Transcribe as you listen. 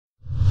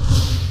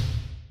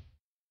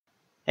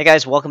Hey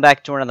guys, welcome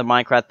back to another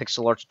Minecraft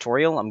pixel art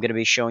tutorial. I'm going to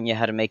be showing you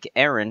how to make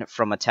Eren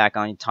from Attack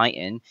on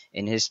Titan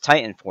in his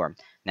Titan form.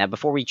 Now,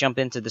 before we jump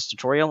into this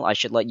tutorial, I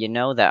should let you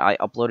know that I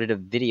uploaded a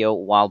video a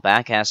while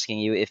back asking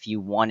you if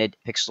you wanted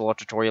pixel art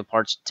tutorial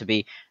parts to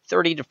be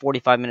 30 to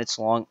 45 minutes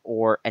long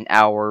or an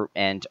hour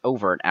and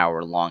over an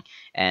hour long.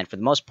 And for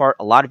the most part,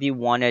 a lot of you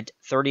wanted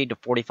 30 to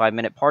 45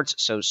 minute parts,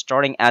 so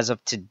starting as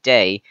of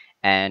today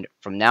and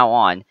from now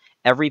on,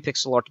 every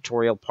pixel art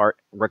tutorial part,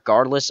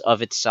 regardless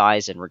of its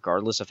size and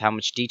regardless of how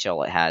much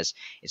detail it has,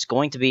 it's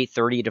going to be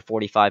 30 to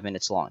 45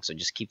 minutes long, so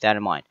just keep that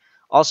in mind.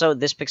 Also,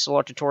 this pixel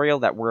art tutorial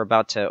that we're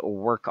about to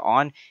work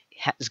on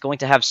is going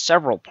to have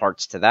several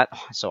parts to that,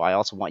 so I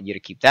also want you to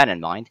keep that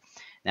in mind.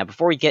 Now,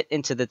 before we get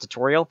into the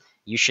tutorial,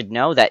 you should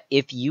know that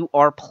if you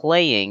are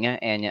playing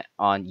and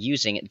on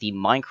using the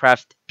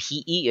Minecraft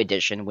PE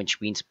edition,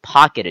 which means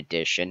Pocket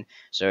Edition,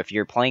 so if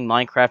you're playing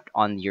Minecraft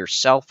on your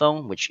cell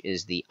phone, which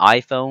is the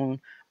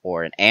iPhone,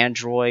 or an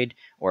Android,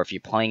 or if you're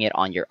playing it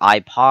on your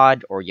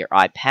iPod or your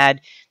iPad,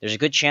 there's a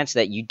good chance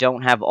that you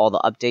don't have all the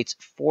updates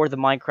for the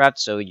Minecraft,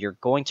 so you're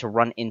going to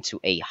run into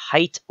a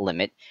height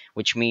limit,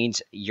 which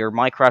means your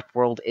Minecraft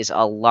world is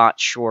a lot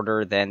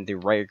shorter than the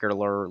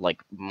regular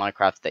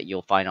Minecraft that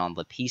you'll find on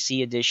the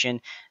PC edition,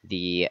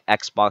 the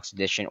Xbox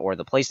edition, or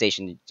the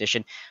PlayStation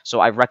edition. So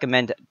I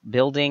recommend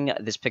building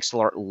this pixel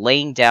art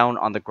laying down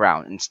on the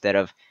ground instead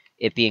of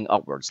it being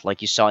upwards.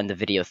 Like you saw in the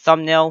video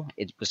thumbnail,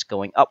 it was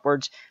going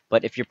upwards,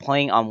 but if you're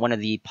playing on one of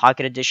the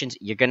Pocket Editions,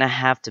 you're going to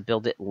have to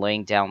build it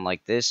laying down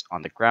like this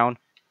on the ground,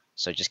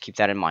 so just keep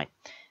that in mind.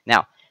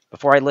 Now,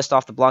 before I list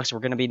off the blocks we're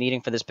going to be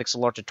needing for this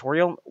pixel art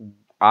tutorial,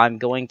 I'm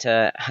going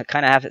to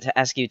kind of have to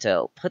ask you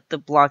to put the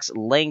blocks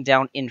laying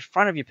down in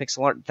front of your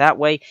pixel art. That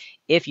way,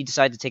 if you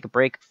decide to take a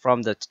break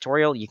from the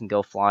tutorial, you can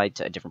go fly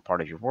to a different part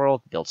of your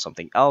world, build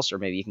something else, or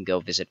maybe you can go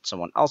visit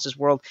someone else's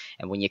world,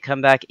 and when you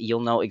come back,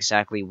 you'll know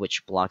exactly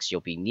which blocks you'll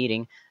be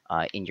needing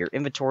in your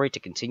inventory to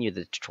continue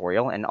the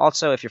tutorial. And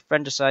also, if your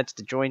friend decides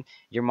to join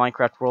your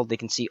Minecraft world, they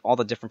can see all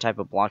the different type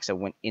of blocks that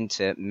went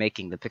into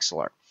making the pixel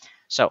art.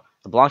 So,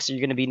 the blocks that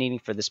you're going to be needing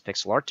for this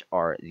pixel art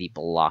are the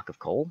block of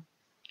coal,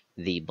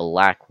 the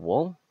black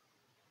wool,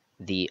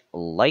 the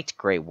light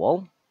gray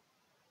wool,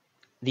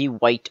 the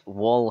white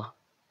wool,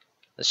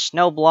 the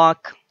snow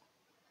block,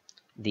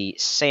 the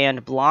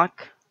sand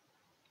block,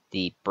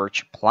 the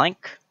birch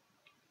plank,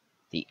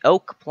 the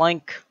oak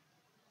plank,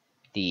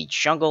 the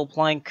jungle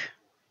plank,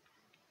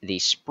 the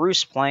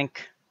spruce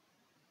plank,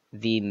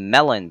 the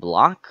melon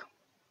block,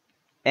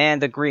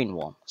 and the green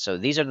wool. So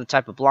these are the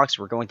type of blocks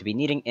we're going to be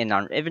needing in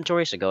our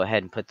inventory, so go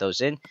ahead and put those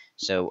in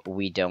so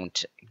we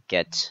don't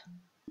get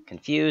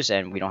confused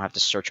and we don't have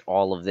to search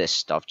all of this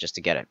stuff just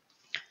to get it.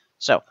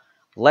 So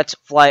let's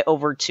fly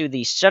over to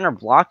the center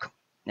block.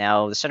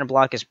 Now the center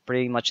block is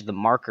pretty much the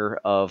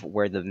marker of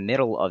where the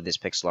middle of this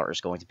pixel art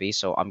is going to be,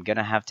 so I'm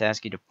gonna have to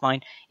ask you to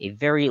find a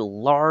very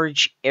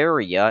large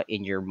area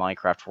in your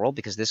Minecraft world,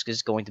 because this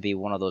is going to be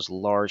one of those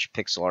large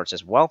pixel arts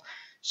as well.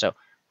 So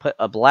put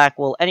a black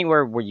wool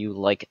anywhere where you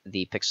like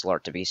the pixel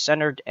art to be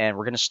centered, and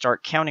we're going to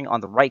start counting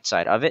on the right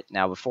side of it.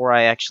 Now, before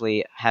I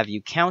actually have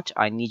you count,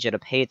 I need you to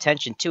pay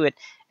attention to it,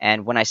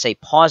 and when I say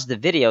pause the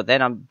video,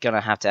 then I'm going to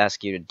have to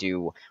ask you to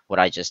do what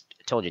I just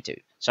told you to.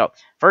 So,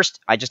 first,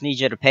 I just need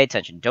you to pay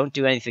attention. Don't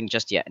do anything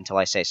just yet until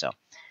I say so.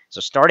 So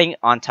starting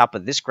on top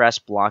of this grass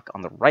block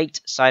on the right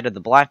side of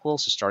the black wool,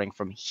 so starting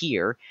from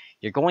here,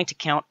 you're going to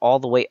count all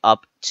the way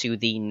up to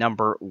the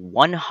number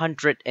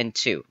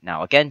 102.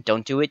 Now again,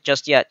 don't do it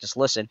just yet, just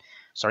listen.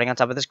 Starting on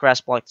top of this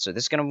grass block, so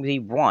this is going to be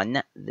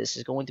 1, this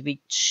is going to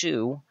be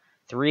 2,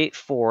 3,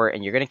 4,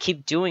 and you're going to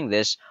keep doing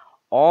this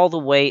all the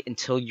way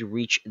until you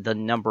reach the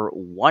number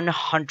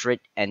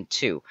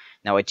 102.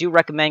 Now I do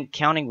recommend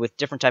counting with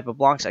different type of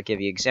blocks. I'll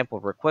give you an example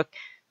real quick.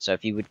 So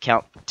if you would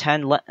count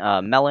 10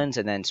 melons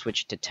and then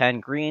switch to 10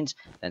 greens,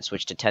 then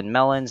switch to 10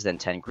 melons, then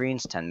 10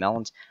 greens, 10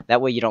 melons.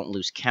 That way you don't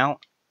lose count.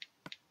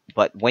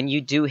 But when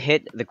you do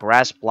hit the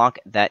grass block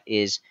that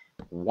is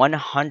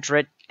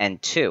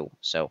 102,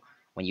 so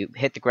when you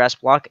hit the grass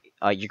block,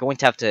 you're going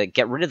to have to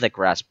get rid of the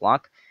grass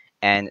block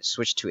and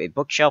switch to a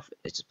bookshelf.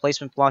 It's a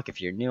placement block.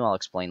 If you're new, I'll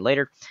explain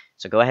later.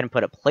 So go ahead and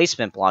put a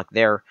placement block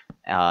there,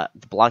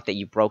 the block that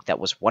you broke that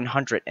was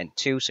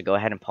 102. So go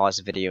ahead and pause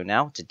the video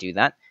now to do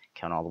that.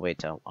 Count all the way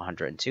to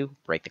 102,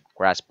 break the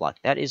grass block,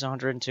 that is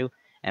 102,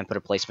 and put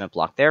a placement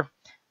block there.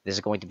 This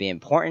is going to be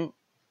important,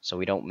 so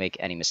we don't make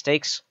any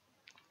mistakes.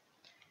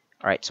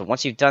 Alright, so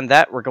once you've done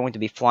that, we're going to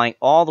be flying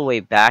all the way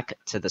back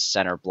to the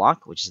center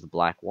block, which is the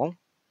black wool.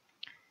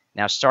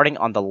 Now, starting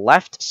on the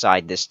left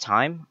side this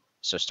time,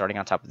 so starting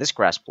on top of this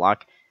grass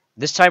block,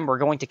 this time we're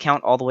going to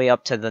count all the way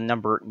up to the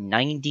number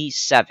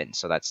 97,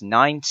 so that's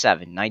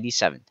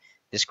 97.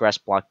 This grass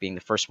block being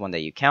the first one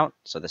that you count,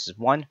 so this is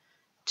 1,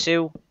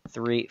 2,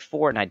 3,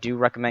 4, and I do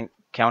recommend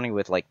counting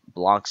with like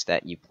blocks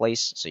that you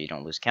place so you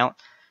don't lose count.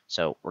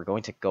 So we're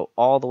going to go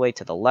all the way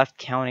to the left,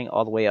 counting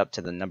all the way up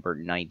to the number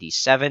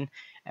 97,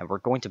 and we're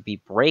going to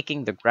be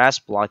breaking the grass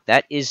block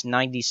that is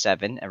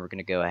 97, and we're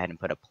going to go ahead and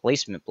put a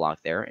placement block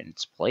there in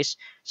its place.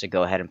 So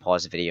go ahead and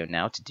pause the video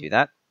now to do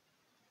that.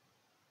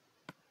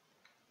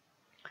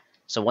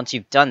 So once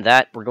you've done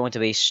that, we're going to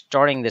be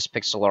starting this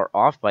pixel art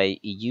off by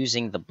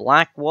using the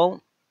black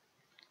wool.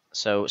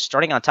 So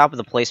starting on top of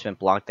the placement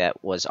block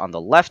that was on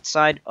the left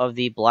side of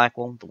the black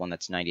wool, the one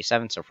that's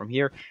 97. So from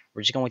here,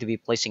 we're just going to be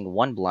placing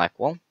one black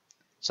wool.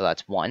 So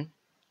that's one.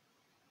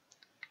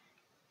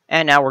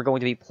 And now we're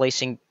going to be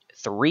placing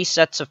 3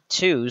 sets of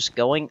 2s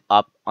going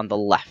up on the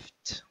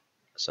left.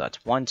 So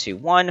that's 1, 2,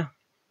 1,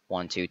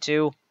 1, 2,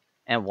 2,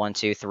 and 1,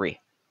 2, 3.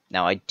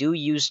 Now, I do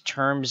use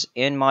terms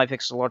in my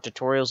pixel art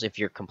tutorials if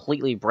you're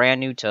completely brand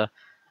new to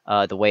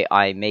the way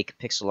I make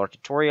pixel art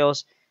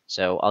tutorials.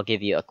 So I'll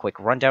give you a quick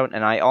rundown,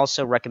 and I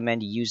also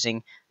recommend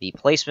using the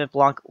placement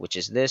block, which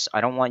is this.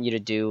 I don't want you to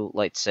do,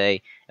 let's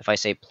say, if I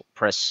say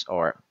press,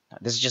 or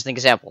this is just an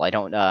example. I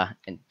don't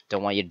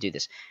want you to do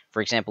this.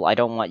 For example, I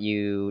don't want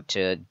you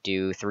to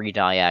do 3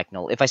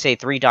 diagonal. If I say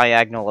 3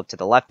 diagonal up to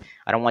the left,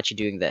 I don't want you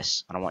doing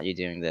this. I don't want you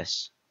doing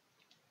this.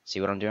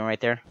 See what I'm doing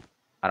right there?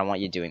 I don't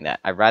want you doing that.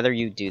 I'd rather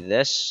you do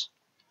this.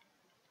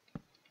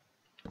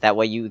 That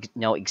way you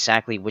know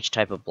exactly which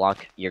type of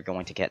block you're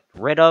going to get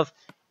rid of.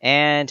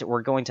 And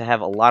we're going to have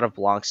a lot of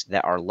blocks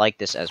that are like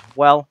this as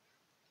well,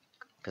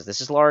 because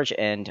this is large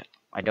and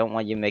I don't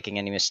want you making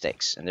any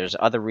mistakes. And there's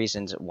other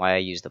reasons why I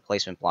use the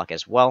placement block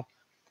as well.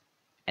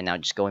 And now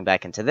just going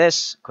back into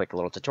this, quick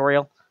little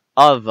tutorial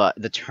of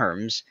the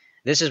terms.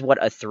 This is what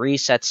a 3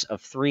 sets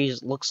of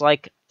 3s looks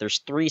like. There's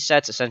 3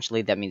 sets,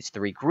 essentially that means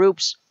 3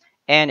 groups.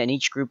 And in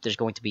each group, there's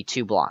going to be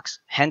 2 blocks.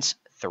 Hence,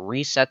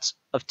 3 sets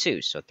of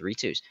 2s. So 3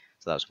 2s.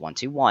 So that was 1,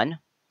 2, 1,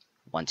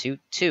 1, 2,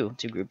 2,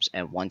 2 groups,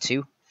 and 1,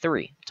 2,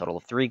 3. Total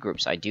of 3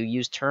 groups. I do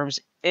use terms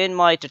in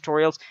my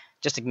tutorials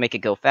just to make it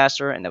go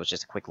faster. And that was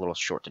just a quick little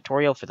short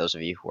tutorial for those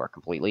of you who are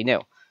completely new.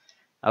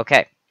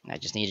 Okay, I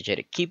just needed you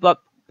to keep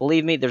up.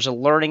 Believe me, there's a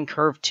learning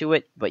curve to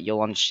it, but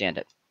you'll understand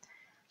it.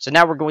 So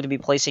now we're going to be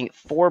placing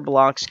 4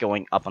 blocks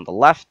going up on the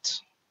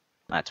left.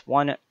 That's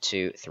 1,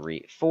 2,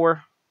 3,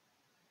 4.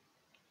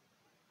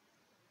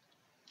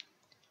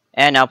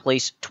 And now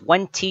place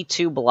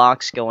 22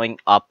 blocks going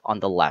up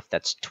on the left.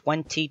 That's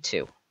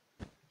 22.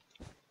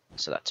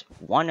 So that's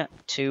 1,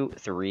 2,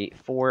 3,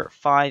 4,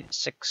 5,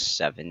 6,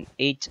 7,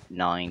 8,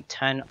 9,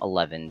 10,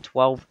 11,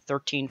 12,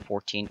 13,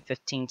 14,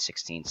 15,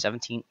 16,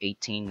 17,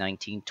 18,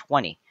 19,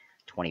 20,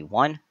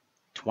 21,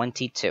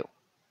 22.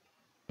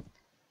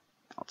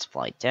 Let's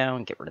fly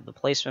down, get rid of the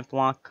placement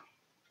block.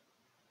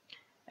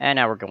 And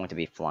now we're going to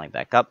be flying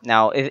back up.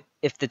 Now,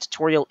 if the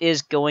tutorial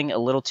is going a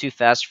little too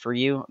fast for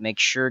you, make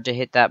sure to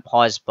hit that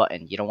pause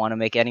button. You don't want to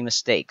make any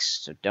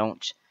mistakes, so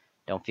don't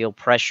feel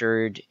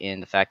pressured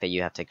in the fact that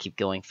you have to keep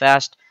going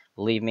fast.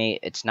 Believe me,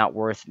 it's not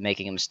worth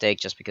making a mistake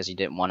just because you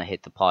didn't want to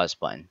hit the pause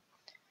button.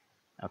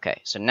 Okay,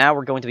 so now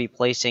we're going to be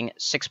placing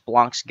 6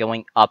 blocks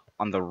going up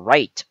on the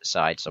right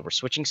side. So we're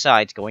switching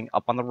sides, going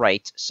up on the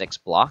right, 6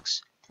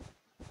 blocks.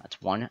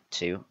 That's 1,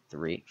 2,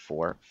 3,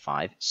 4,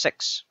 5,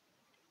 6.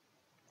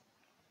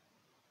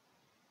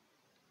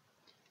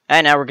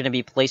 And now we're going to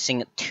be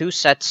placing 2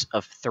 sets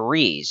of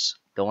 3s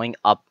going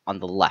up on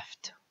the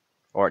left.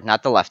 Or,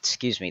 not the left,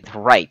 excuse me, the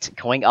right.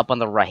 Going up on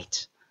the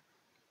right.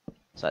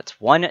 So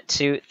that's 1,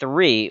 2,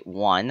 3,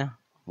 1,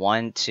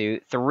 1,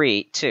 2,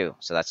 3, 2.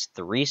 So that's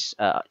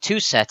 2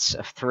 sets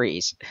of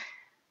 3s.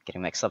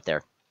 Getting mixed up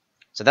there.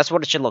 So that's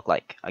what it should look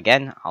like.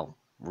 Again, I'll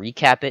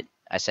recap it.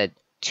 I said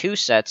 2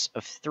 sets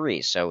of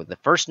 3s. So the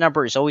first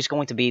number is always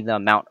going to be the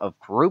amount of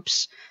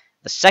groups.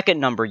 The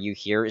second number you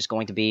hear is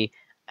going to be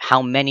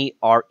how many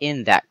are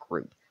in that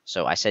group.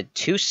 So I said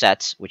 2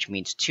 sets, which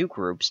means 2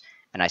 groups,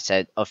 and I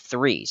said of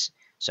 3s.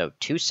 So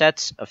 2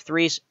 sets of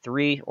 3s,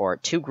 3 or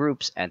 2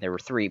 groups, and there were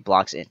 3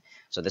 blocks in.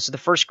 So this is the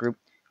first group,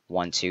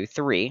 1, 2,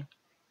 3.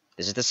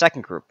 This is the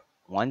second group,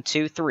 1,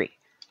 2, 3.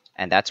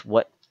 And that's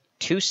what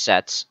 2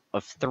 sets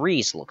of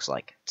 3s looks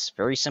like. It's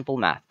very simple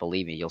math,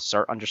 believe me. You'll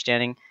start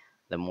understanding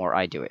the more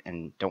I do it.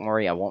 And don't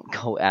worry, I won't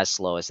go as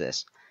slow as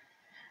this.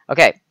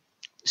 Okay,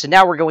 so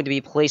now we're going to be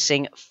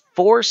placing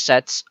 4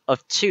 sets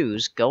of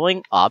 2s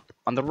going up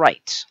on the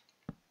right.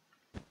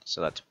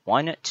 So that's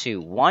 1,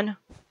 2, 1,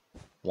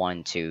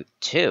 1, 2,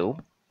 2,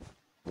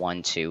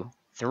 1, 2,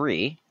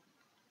 3,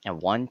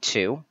 and 1,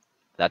 2.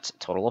 That's a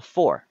total of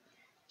 4.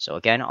 So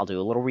again, I'll do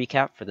a little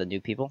recap for the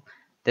new people.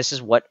 This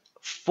is what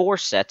 4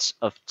 sets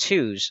of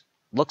 2s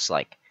looks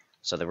like.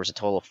 So there was a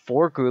total of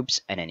 4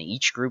 groups, and in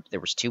each group there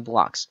was 2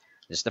 blocks.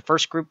 This is the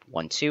first group,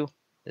 1, 2.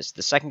 This is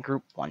the second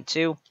group, 1,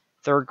 2.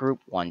 Third group,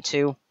 1,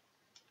 2.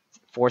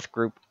 Fourth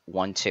group,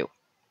 1, 2.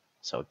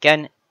 So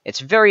again, it's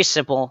very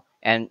simple,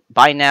 and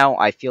by now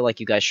I feel like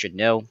you guys should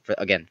know.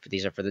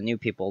 These are for the new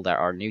people that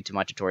are new to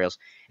my tutorials.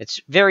 It's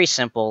very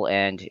simple,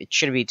 and it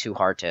shouldn't be too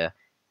hard to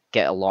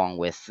get along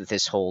with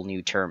this whole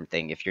new term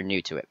thing if you're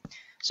new to it.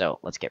 So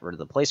let's get rid of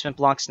the placement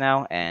blocks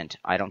now, and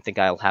I don't think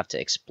I'll have to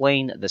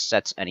explain the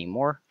sets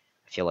anymore.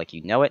 I feel like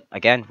you know it.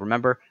 Again,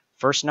 remember,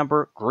 first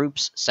number,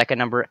 groups, second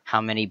number, how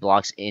many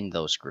blocks in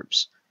those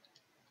groups.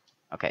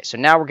 Okay, so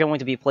now we're going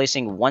to be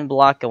placing 1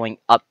 block going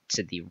up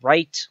to the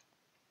right.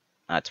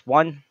 That's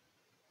 1.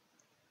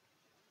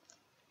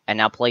 And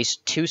now place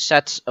 2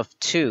 sets of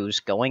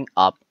 2s going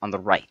up on the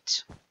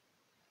right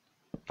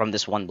from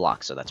this 1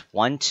 block. So that's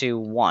 1, 2,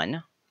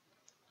 1.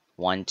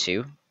 1,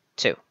 2,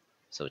 2.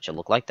 So it should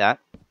look like that.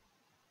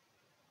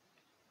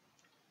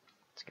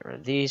 Let's get rid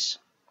of these.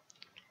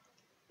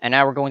 And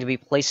now we're going to be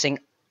placing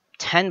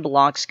 10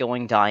 blocks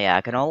going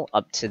diagonal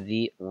up to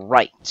the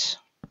right.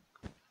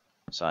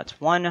 So that's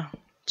 1,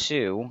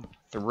 2,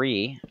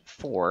 3,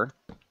 4,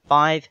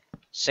 5,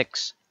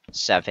 6,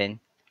 7,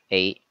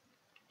 8,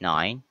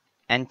 9,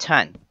 and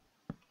 10.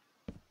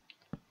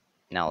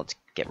 Now let's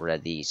get rid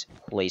of these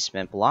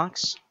placement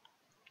blocks.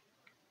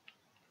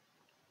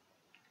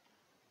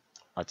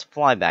 Let's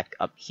fly back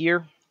up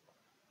here.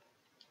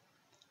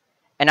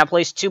 And now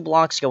place 2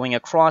 blocks going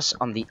across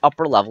on the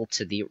upper level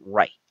to the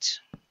right.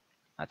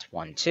 That's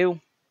 1, 2.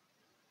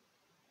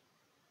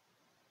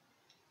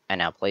 And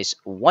now place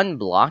 1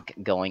 block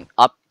going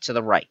up to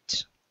the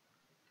right.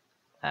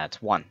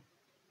 That's 1.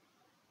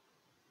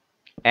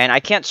 And I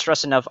can't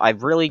stress enough, I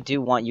really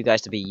do want you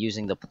guys to be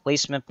using the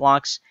placement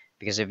blocks,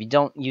 because if you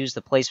don't use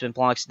the placement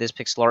blocks, this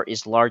pixel art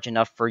is large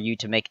enough for you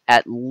to make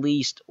at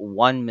least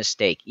 1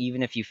 mistake,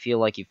 even if you feel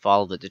like you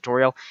followed the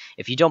tutorial.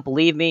 If you don't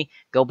believe me,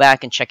 go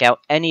back and check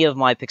out any of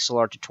my pixel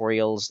art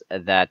tutorials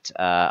that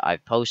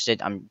I've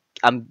posted.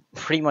 I'm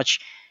pretty much...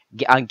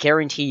 I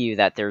guarantee you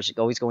that there's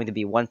always going to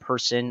be one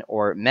person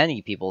or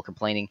many people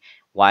complaining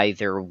why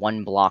they're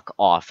 1 block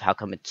off. How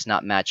come it's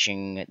not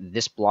matching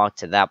this block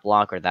to that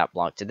block or that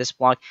block to this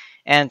block?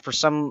 And for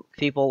some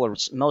people, or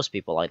most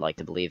people, I'd like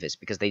to believe, is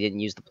because they didn't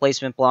use the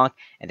placement block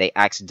and they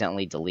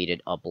accidentally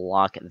deleted a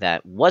block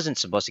that wasn't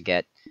supposed to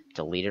get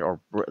deleted or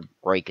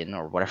breaking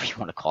or whatever you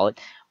want to call it.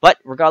 But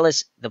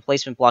regardless, the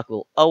placement block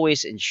will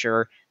always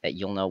ensure that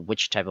you'll know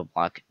which type of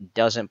block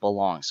doesn't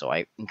belong. So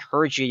I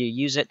encourage you to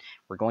use it.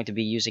 We're going to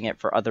be using it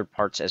for other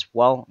parts as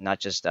well, not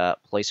just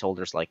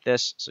placeholders like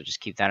this. So just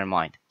keep that in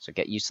mind. So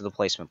get used to the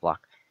placement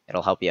block.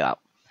 It'll help you out.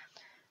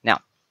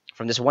 Now,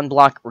 from this 1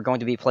 block, we're going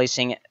to be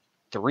placing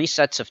 3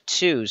 sets of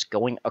 2s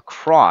going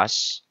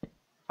across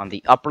on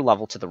the upper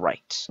level to the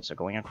right. So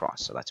going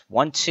across. So that's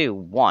 1, 2,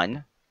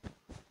 1,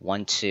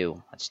 1,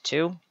 2. That's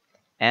 2.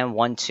 And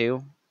 1,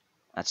 2.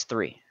 That's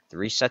 3.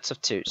 3 sets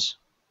of 2s.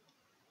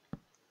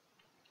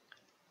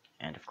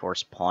 And of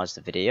course, pause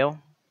the video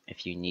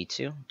if you need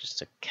to, just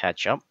to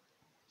catch up.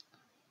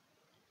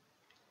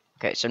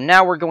 Okay, so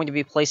now we're going to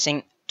be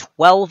placing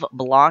 12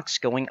 blocks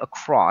going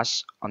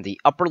across on the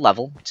upper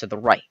level to the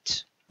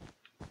right.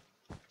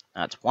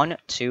 That's 1,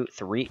 2,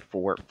 3,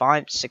 4,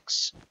 5,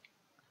 6,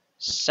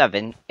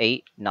 7,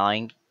 8,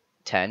 9,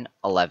 10,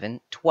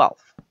 11, 12.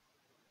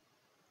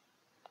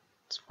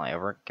 Let's fly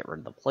over, get rid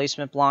of the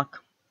placement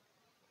block.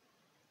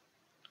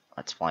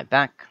 Let's fly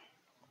back.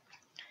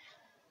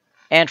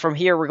 And from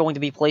here, we're going to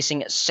be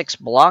placing 6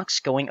 blocks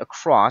going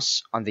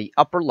across on the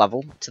upper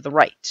level to the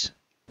right.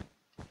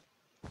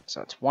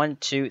 So it's 1,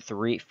 2,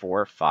 3,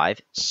 4,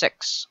 5,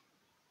 6.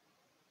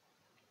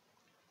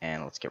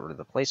 And let's get rid of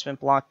the placement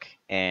block,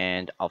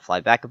 and I'll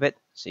fly back a bit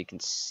so you can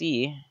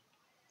see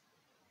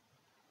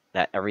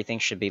that everything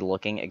should be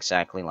looking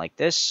exactly like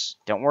this.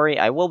 Don't worry,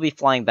 I will be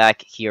flying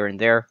back here and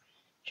there,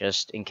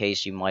 just in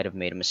case you might have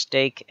made a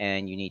mistake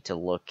and you need to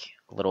look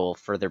a little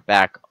further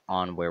back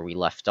on where we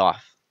left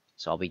off.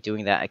 So I'll be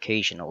doing that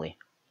occasionally.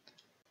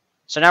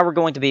 So now we're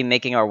going to be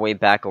making our way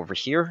back over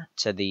here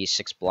to the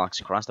 6 blocks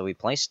across that we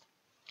placed.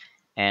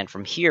 And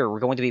from here, we're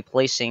going to be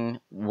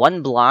placing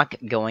 1 block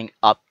going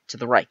up to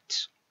the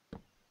right.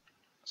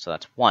 So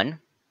that's 1.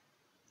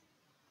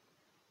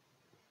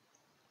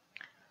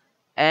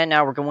 And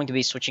now we're going to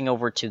be switching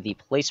over to the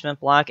placement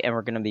block, and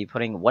we're going to be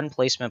putting 1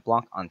 placement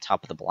block on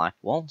top of the black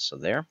wall. So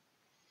there.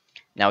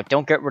 Now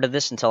don't get rid of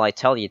this until I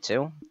tell you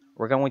to.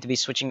 We're going to be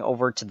switching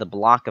over to the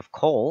block of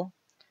coal.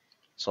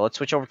 So let's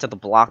switch over to the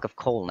block of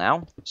coal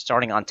now.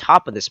 Starting on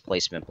top of this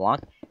placement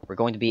block, we're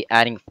going to be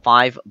adding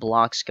 5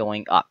 blocks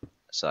going up.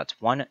 So that's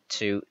 1,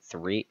 2,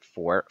 3,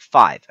 4,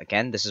 5.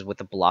 Again, this is with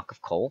the block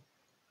of coal.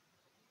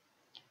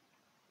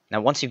 Now,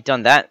 once you've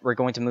done that, we're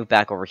going to move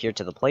back over here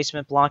to the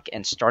placement block,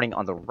 and starting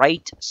on the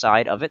right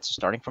side of it, so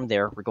starting from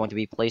there, we're going to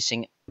be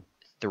placing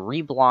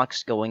 3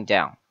 blocks going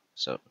down.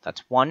 So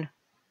that's 1,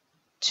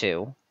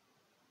 2,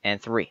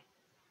 and 3.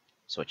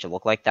 So it should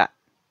look like that.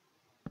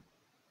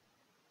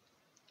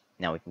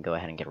 Now we can go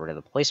ahead and get rid of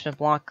the placement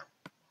block.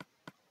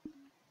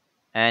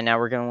 And now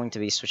we're going to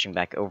be switching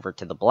back over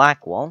to the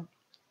black wall.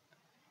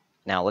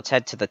 Now let's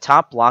head to the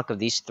top block of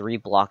these 3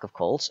 block of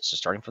coals. So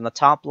starting from the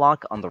top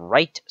block on the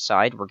right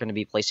side, we're going to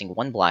be placing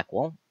 1 black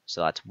wall.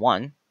 So that's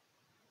 1.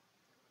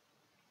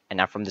 And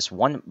now from this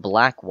 1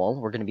 black wall,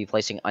 we're going to be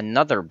placing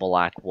another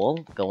black wall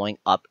going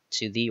up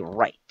to the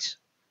right.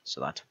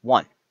 So that's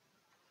 1.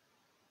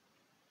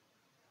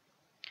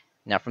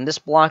 Now from this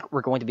block,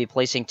 we're going to be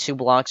placing 2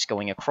 blocks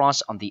going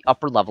across on the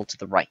upper level to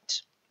the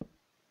right.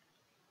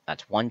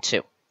 That's 1,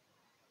 2.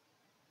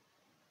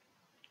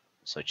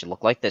 So it should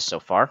look like this so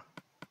far.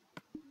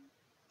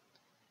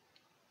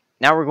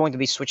 Now we're going to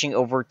be switching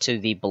over to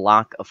the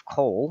block of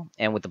coal,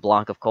 and with the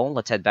block of coal,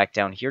 let's head back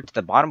down here to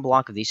the bottom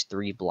block of these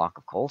 3 block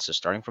of coal. So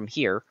starting from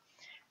here,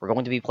 we're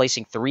going to be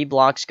placing 3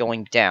 blocks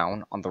going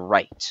down on the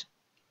right.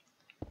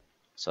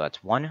 So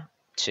that's 1,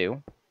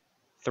 2,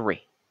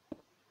 3.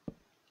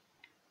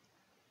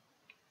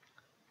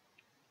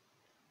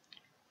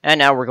 And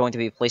now we're going to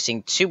be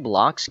placing 2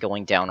 blocks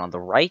going down on the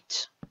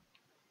right.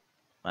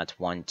 That's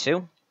 1,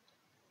 2.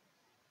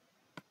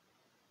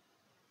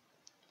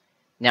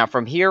 Now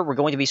from here, we're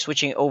going to be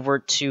switching over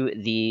to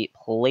the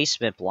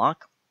placement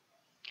block.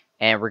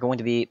 And we're going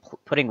to be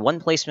putting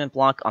 1 placement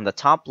block on the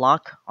top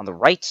block on the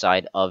right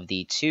side of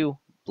the 2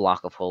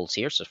 block of holes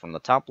here. So from the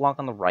top block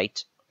on the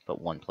right,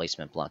 put 1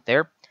 placement block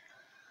there.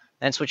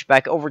 Then switch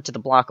back over to the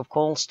block of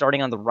coal,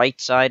 starting on the right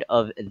side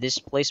of this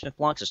placement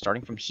block. So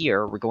starting from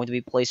here, we're going to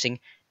be placing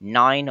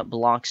 9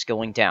 blocks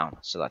going down.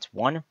 So that's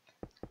 1,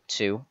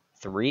 2,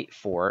 3,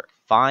 4,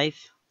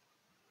 5,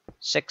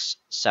 6,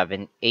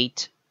 7,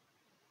 8,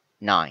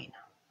 9.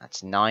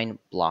 That's 9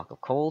 block of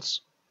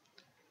coals.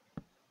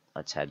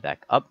 Let's head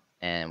back up,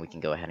 and we can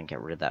go ahead and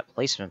get rid of that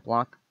placement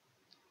block.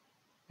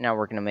 Now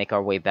we're going to make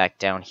our way back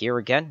down here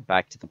again,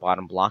 back to the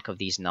bottom block of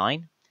these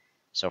 9.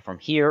 So from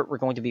here, we're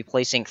going to be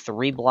placing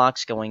 3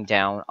 blocks going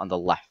down on the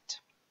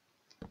left.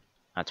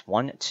 That's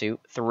 1, 2,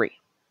 3.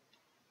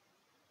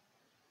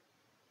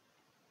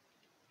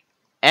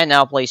 And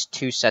now place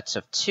 2 sets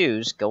of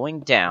 2s going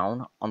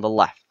down on the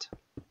left.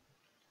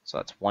 So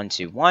that's 1,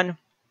 2, 1,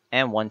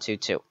 and 1, 2,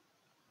 2.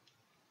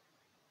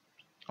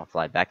 I'll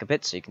fly back a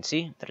bit so you can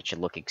see that it should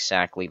look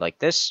exactly like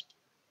this.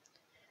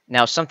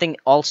 Now, something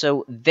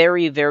also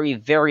very, very,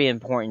 very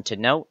important to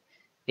note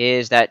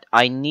is that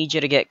I need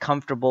you to get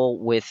comfortable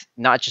with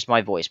not just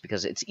my voice,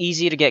 because it's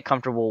easy to get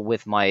comfortable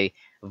with my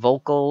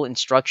vocal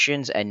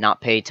instructions and not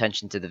pay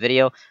attention to the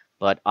video,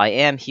 but I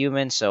am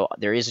human, so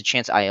there is a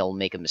chance I'll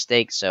make a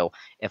mistake. So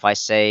if I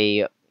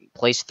say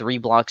place 3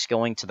 blocks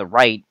going to the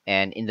right,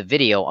 and in the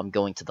video I'm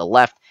going to the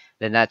left,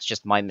 then that's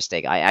just my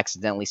mistake. I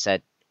accidentally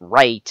said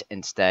right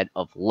instead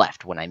of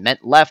left. When I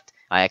meant left,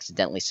 I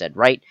accidentally said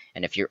right,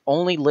 and if you're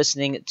only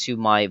listening to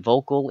my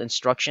vocal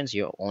instructions,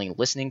 you're only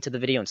listening to the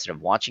video instead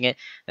of watching it,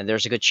 then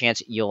there's a good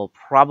chance you'll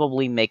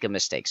probably make a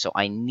mistake. So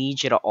I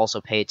need you to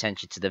also pay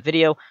attention to the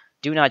video.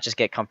 Do not just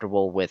get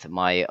comfortable with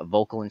my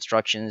vocal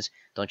instructions.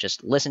 Don't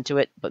just listen to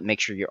it, but make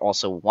sure you're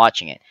also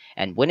watching it.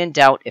 And when in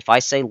doubt, if I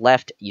say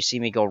left, you see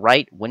me go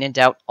right. When in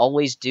doubt,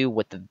 always do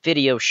what the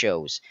video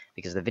shows,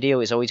 because the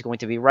video is always going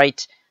to be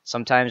right.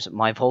 Sometimes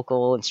my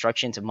vocal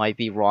instructions might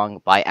be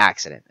wrong by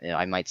accident. You know,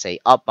 I might say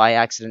up by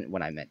accident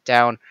when I meant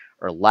down,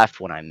 or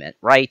left when I meant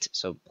right.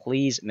 So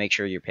please make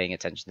sure you're paying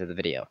attention to the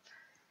video.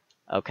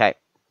 Okay.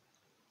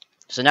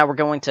 So now we're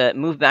going to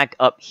move back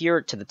up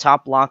here to the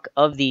top block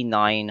of the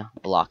 9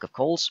 block of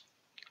coals.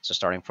 So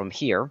starting from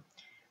here,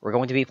 we're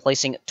going to be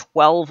placing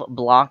 12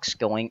 blocks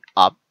going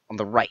up on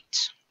the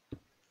right.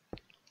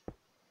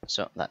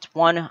 So that's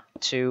 1,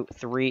 2,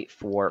 3,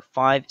 4,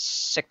 5,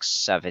 6,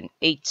 7,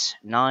 8,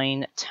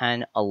 9,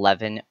 10,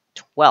 11,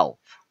 12.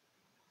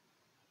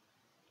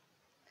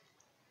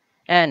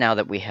 And now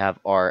that we have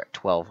our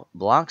 12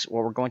 blocks,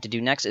 what we're going to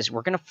do next is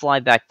we're going to fly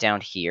back down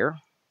here.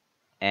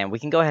 And we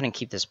can go ahead and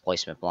keep this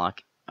placement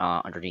block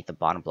underneath the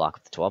bottom block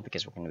of the 12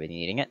 because we're going to be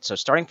needing it. So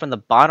starting from the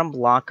bottom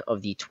block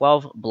of the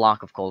 12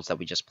 block of coals that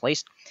we just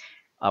placed,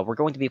 we're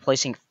going to be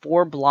placing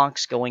 4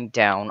 blocks going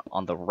down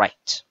on the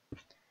right.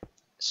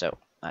 So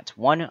that's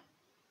 1,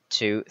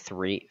 2,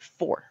 3,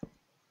 4.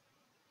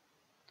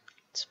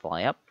 Let's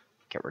fly up,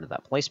 get rid of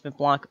that placement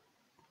block.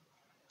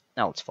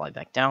 Now let's fly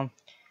back down.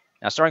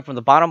 Now starting from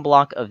the bottom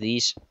block of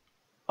these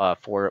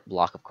 4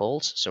 block of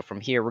coals, so from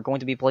here we're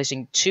going to be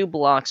placing 2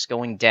 blocks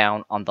going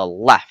down on the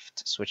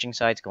left, switching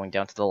sides going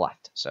down to the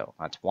left. So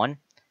that's 1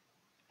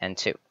 and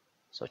 2.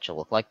 So it should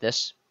look like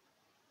this.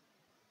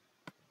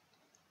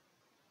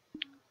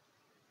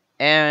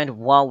 And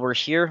while we're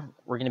here,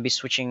 we're going to be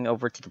switching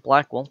over to the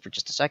black wool for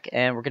just a sec,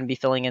 and we're going to be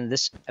filling in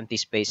this empty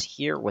space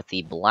here with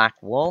the black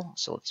wool.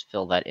 So let's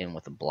fill that in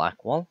with the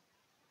black wool.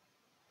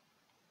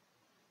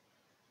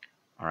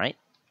 Alright,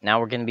 now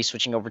we're going to be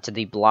switching over to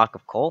the block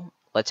of coal.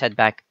 Let's head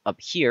back up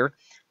here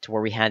to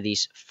where we had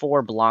these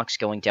 4 blocks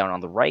going down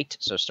on the right.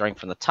 So starting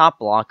from the top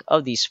block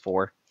of these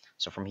 4,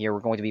 so from here we're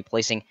going to be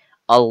placing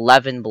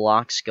 11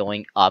 blocks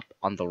going up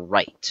on the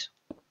right.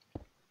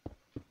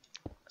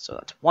 So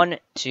that's 1,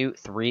 2,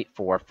 3,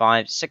 4,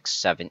 5, 6,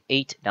 7,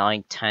 8,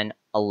 9, 10,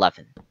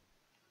 11.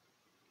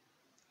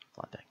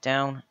 Fly back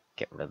down,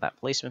 get rid of that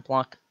placement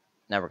block.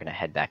 Now we're going to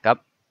head back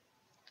up.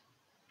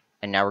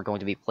 And now we're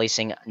going to be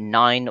placing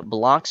 9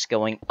 blocks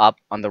going up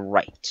on the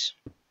right.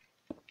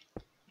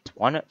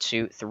 1,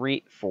 2,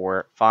 3,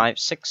 4, 5,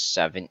 6,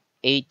 7,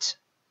 8,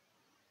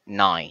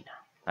 9.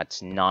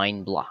 That's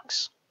 9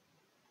 blocks.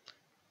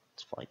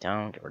 Let's fly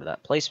down, get rid of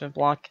that placement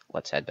block.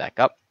 Let's head back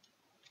up.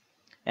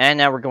 And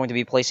now we're going to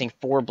be placing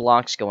 4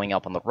 blocks going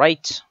up on the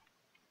right.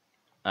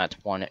 That's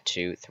 1,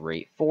 2,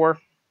 3, 4.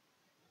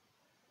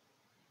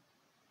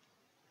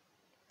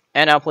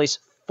 And now place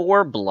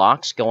 4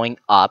 blocks going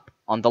up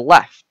on the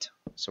left.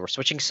 So we're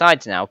switching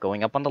sides now,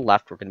 going up on the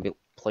left. We're going to be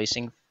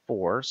placing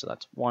 4. So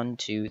that's 1,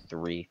 2,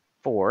 3,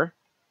 4.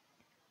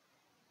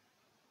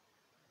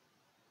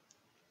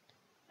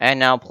 And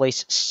now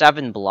place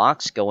 7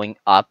 blocks going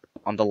up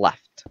on the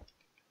left.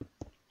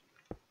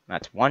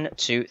 That's 1,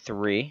 2,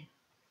 3,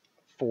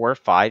 4,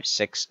 5,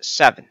 6,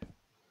 7.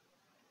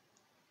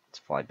 Let's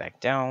fly back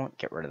down,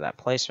 get rid of that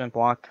placement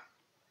block.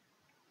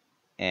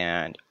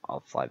 And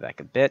I'll fly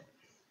back a bit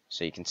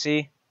so you can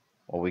see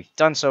what we've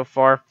done so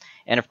far.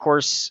 And of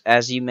course,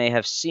 as you may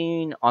have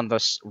seen on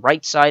the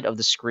right side of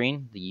the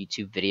screen, the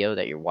YouTube video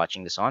that you're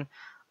watching this on,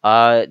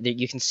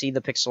 you can see the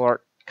pixel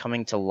art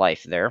coming to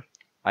life there.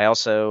 I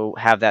also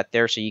have that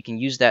there, so you can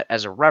use that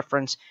as a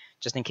reference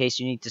just in case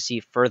you need to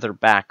see further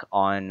back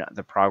on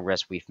the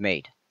progress we've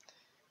made.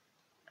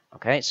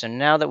 Okay, so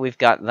now that we've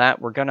got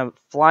that, we're going to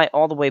fly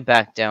all the way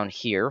back down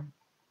here,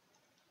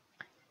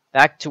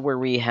 back to where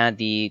we had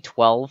the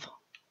 12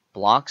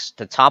 blocks,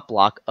 the top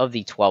block of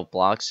the 12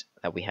 blocks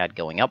that we had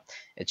going up.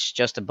 It's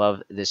just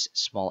above this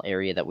small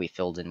area that we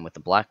filled in with the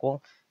black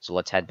wool. So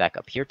let's head back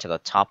up here to the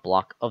top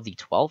block of the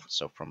 12.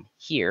 So from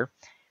here,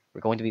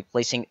 we're going to be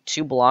placing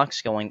 2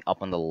 blocks going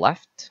up on the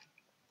left.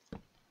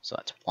 So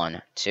that's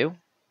 1, 2.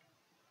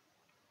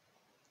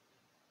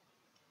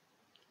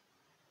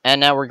 And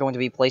now we're going to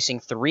be placing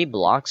 3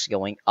 blocks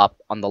going up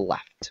on the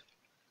left.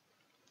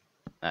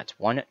 That's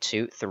 1,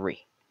 2,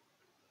 3.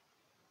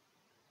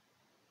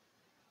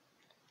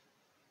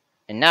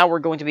 And now we're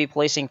going to be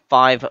placing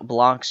 5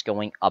 blocks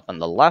going up on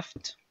the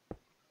left.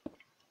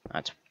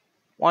 That's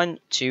 1,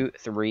 2,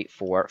 3,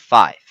 4,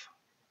 5.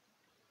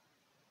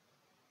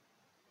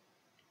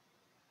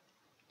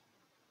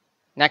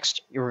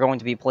 Next, you're going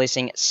to be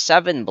placing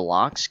 7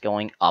 blocks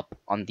going up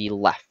on the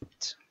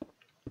left.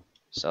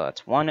 So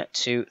that's 1,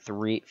 2,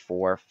 3,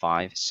 4,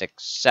 5,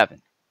 6,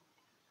 7.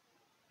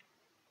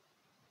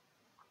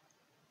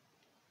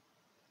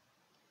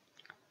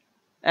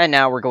 And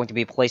now we're going to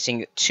be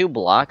placing 2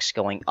 blocks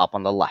going up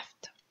on the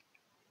left.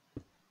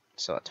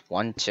 So that's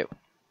 1, 2.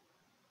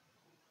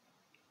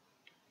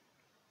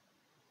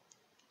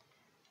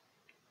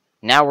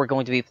 Now we're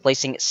going to be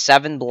placing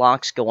 7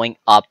 blocks going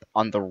up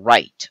on the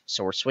right.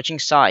 So we're switching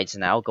sides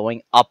now,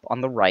 going up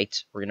on the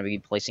right. We're going to be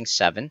placing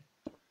 7.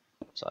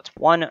 So that's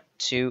 1,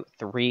 2,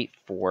 3,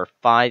 4,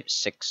 5,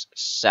 6,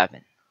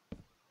 7.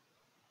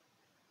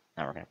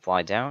 Now we're going to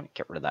fly down,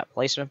 get rid of that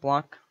placement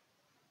block.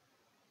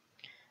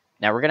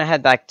 Now we're going to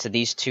head back to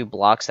these 2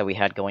 blocks that we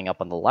had going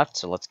up on the left.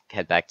 So let's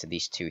head back to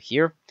these 2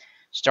 here.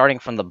 Starting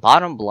from the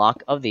bottom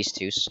block of these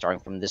 2, so starting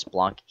from this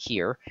block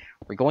here,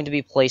 we're going to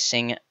be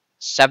placing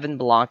 7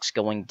 blocks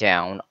going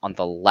down on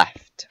the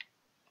left.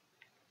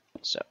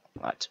 So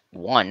that's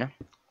 1,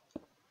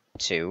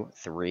 2,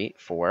 3,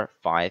 4,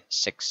 5,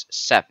 6,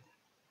 7.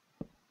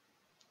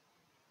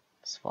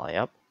 Let's fly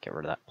up, get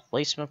rid of that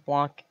placement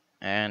block,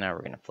 and now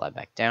we're going to fly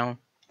back down.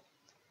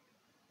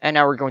 And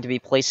now we're going to be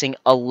placing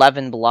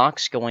 11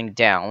 blocks going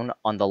down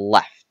on the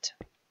left.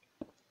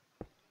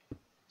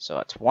 So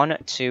that's 1,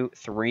 2,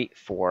 3,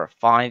 4,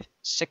 5,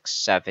 6,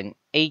 7,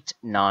 8,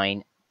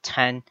 9,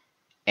 10,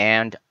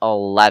 and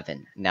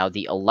 11. Now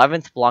the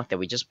 11th block that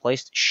we just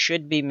placed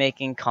should be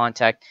making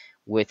contact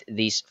with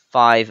these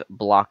 5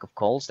 block of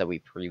coals that we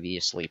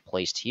previously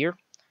placed here.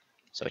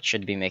 So it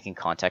should be making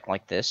contact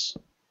like this.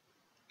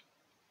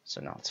 So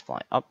now let's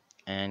fly up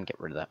and get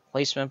rid of that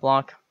placement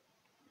block.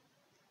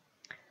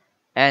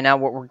 And now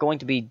what we're going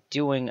to be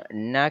doing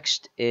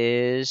next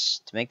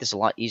is, to make this a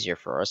lot easier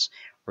for us,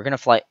 we're going to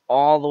fly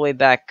all the way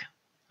back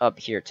up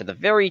here to the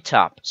very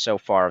top so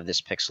far of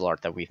this pixel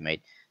art that we've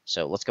made.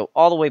 So let's go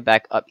all the way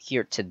back up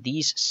here to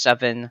these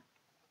 7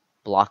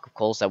 block of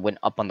coals that went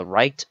up on the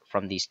right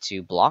from these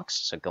 2 blocks.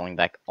 So going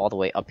back all the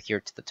way up here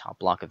to the top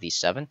block of these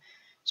 7.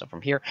 So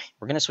from here,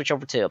 we're going to switch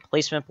over to a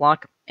placement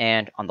block.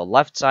 And on the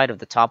left side of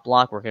the top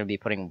block, we're going to be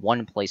putting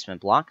 1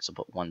 placement block. So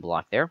put 1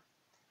 block there.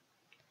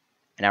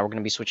 And now we're going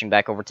to be switching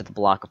back over to the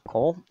block of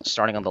coal.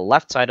 Starting on the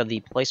left side of the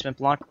placement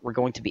block, we're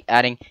going to be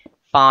adding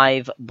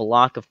 5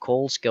 block of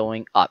coals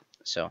going up.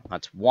 So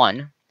that's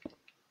 1,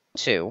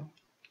 2,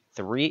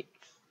 3,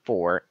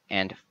 4,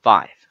 and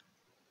 5.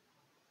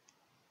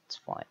 Let's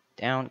fly it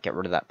down, get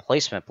rid of that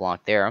placement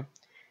block there.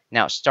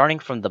 Now, starting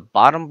from the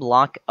bottom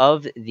block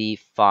of the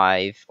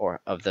 5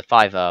 block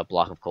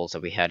of coals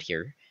that we had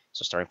here,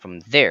 so starting from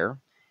there,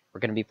 we're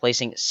going to be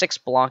placing 6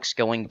 blocks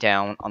going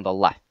down on the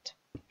left.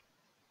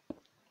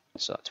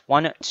 So that's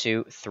 1,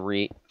 2,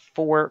 3,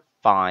 4,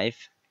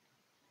 5,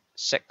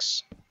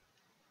 6.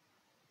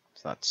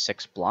 So that's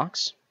 6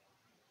 blocks.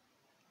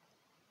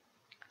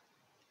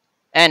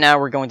 And now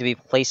we're going to be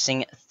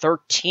placing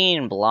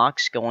 13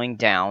 blocks going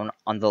down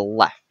on the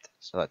left.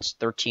 So that's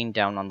 13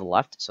 down on the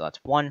left. So that's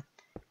 1,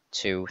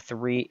 2,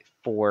 3,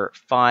 4,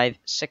 5,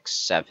 6,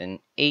 7,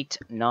 8,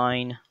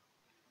 9,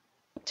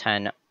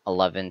 10,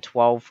 11,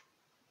 12,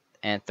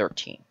 and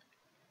 13.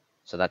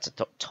 So that's a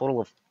total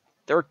of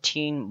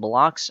 13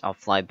 blocks. I'll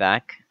fly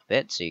back a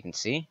bit so you can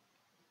see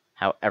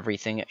how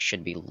everything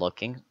should be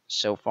looking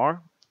so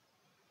far.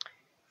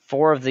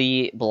 4 of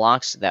the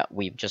blocks that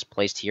we've just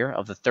placed here,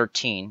 of the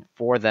 13,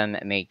 4 of them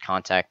made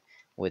contact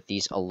with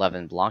these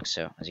 11 blocks.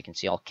 So as you can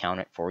see, I'll count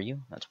it for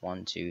you. That's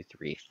 1, 2,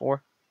 3,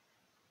 4.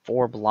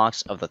 4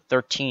 blocks of the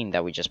 13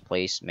 that we just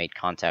placed made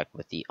contact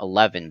with the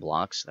 11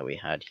 blocks that we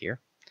had here.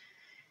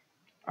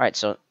 Alright,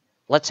 so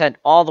let's head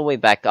all the way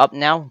back up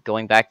now,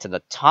 going back to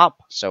the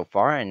top so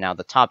far. And now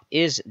the top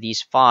is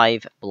these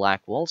 5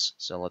 black wools.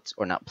 So let's,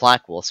 or not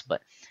black wools,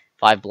 but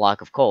 5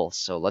 block of coals.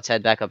 So let's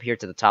head back up here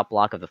to the top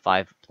block of the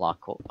 5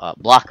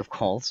 block of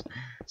coals.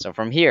 So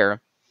from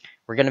here,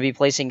 we're going to be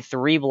placing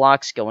 3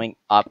 blocks going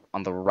up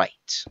on the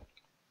right.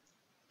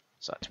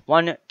 So that's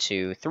 1,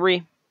 2,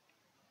 3.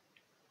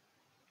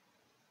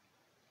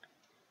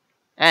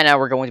 And now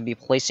we're going to be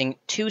placing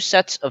 2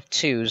 sets of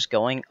 2s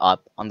going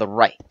up on the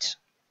right.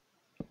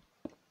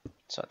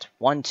 So it's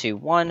 1, 2,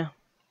 1,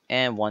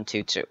 and 1,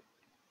 2, 2.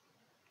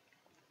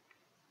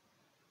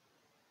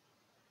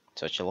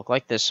 So it should look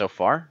like this so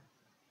far.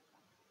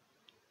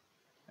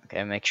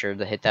 Okay, make sure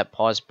to hit that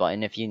pause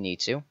button if you need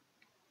to.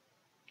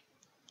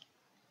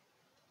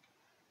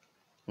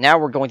 Now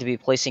we're going to be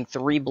placing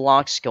 3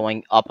 blocks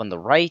going up on the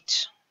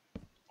right.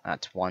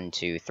 That's 1,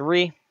 2,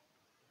 3.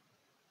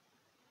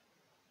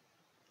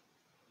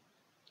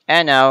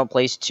 And now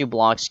place 2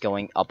 blocks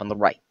going up on the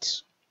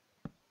right.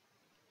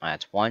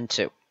 That's 1,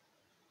 2.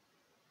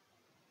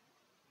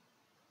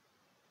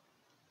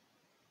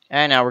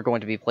 And now we're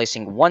going to be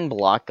placing 1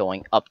 block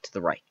going up to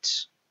the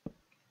right.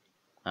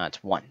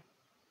 That's 1.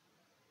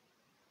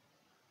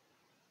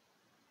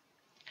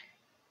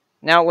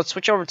 Now let's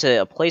switch over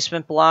to a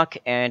placement block,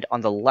 and on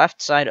the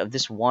left side of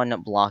this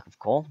 1 block of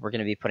coal, we're going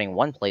to be putting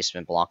 1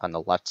 placement block on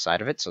the left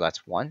side of it, so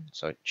that's 1,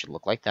 so it should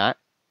look like that.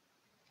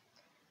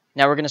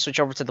 Now we're going to switch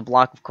over to the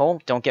block of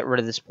coal. Don't get rid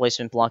of this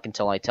placement block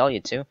until I tell you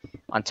to.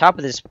 On top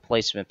of this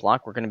placement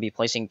block, we're going to be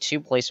placing 2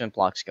 placement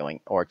blocks going,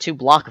 or 2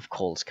 block of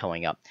coals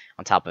going up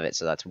on top of it,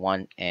 so that's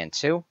 1 and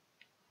 2.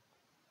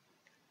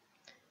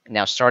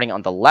 Now starting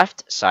on the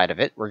left side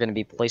of it, we're going to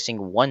be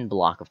placing 1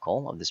 block of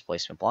coal of this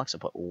placement block, so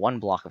put 1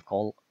 block of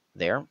coal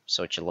there,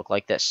 so it should look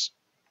like this.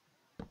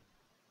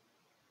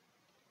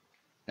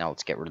 Now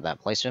let's get rid of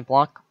that placement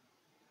block.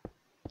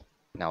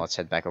 Now let's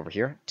head back over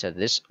here to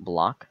this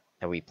block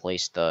that we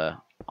placed on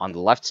the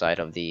left side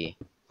of the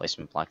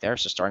placement block there.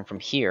 So starting from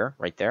here,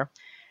 right there,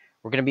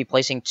 we're going to be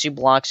placing 2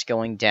 blocks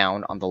going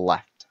down on the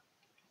left.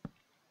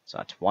 So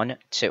that's 1,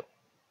 2.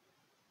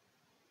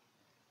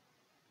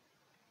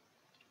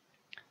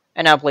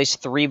 And now place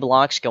 3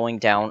 blocks going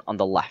down on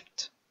the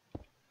left.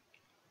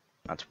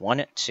 That's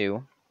 1,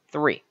 2,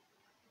 3.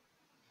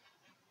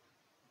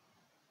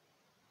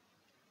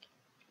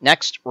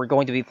 Next, we're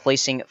going to be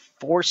placing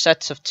 4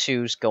 sets of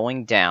 2s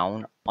going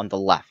down on the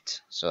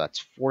left. So that's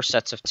 4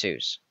 sets of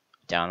 2s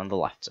down on the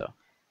left. So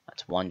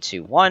that's 1,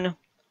 2, 1,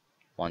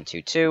 1,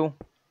 2, 2,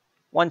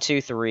 1,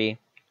 2, 3,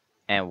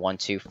 and 1,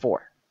 2,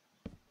 4.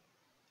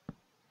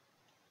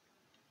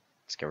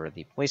 Let's get rid of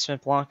the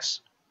placement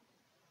blocks.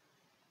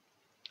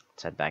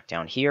 Let's head back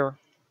down here.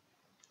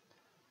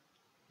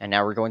 And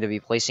now we're going to be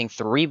placing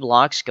 3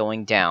 blocks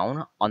going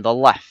down on the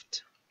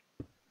left.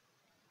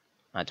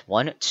 That's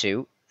 1,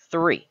 2,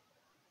 3.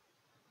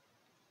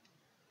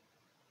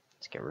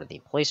 Let's get rid of the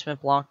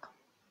placement block.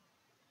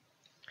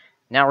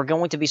 Now we're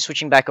going to be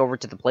switching back over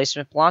to the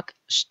placement block,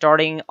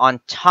 starting on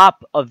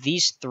top of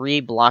these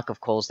 3 block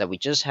of coals that we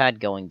just had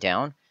going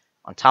down.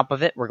 On top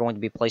of it, we're going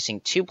to be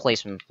placing 2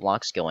 placement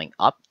blocks going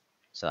up.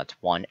 So that's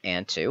 1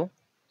 and 2.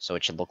 So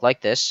it should look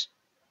like this.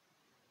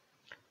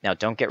 Now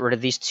don't get rid of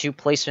these 2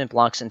 placement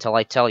blocks until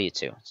I tell you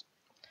to.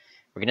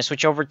 We're going to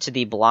switch over to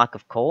the block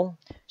of coal,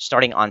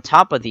 starting on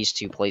top of these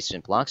 2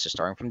 placement blocks. So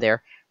starting from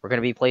there, we're going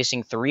to be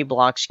placing 3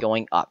 blocks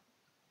going up.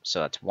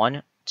 So that's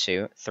 1,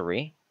 2,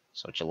 3.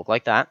 So it should look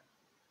like that.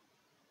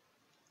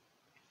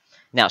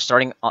 Now,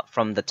 starting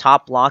from the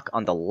top block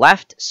on the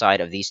left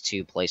side of these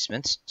 2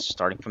 placements,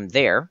 starting from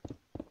there,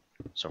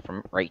 so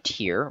from right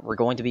here, we're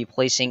going to be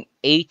placing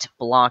 8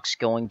 blocks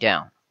going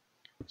down.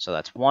 So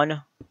that's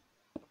 1,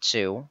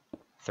 2,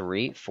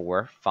 3,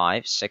 4,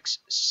 5, 6,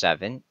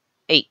 7,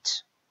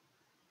 8.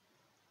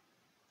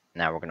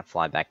 Now we're going to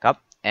fly back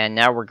up, and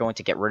now we're going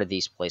to get rid of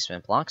these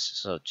placement blocks.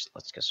 So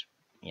let's get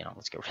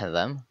rid of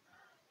them.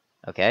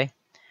 Okay.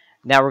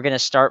 Now we're going to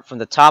start from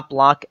the top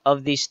block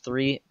of these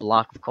 3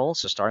 block of coal.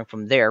 So starting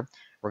from there,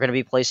 we're going to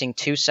be placing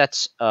 2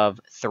 sets of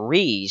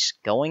 3s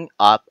going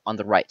up on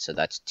the right. So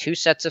that's 2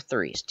 sets of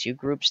 3s, 2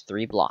 groups,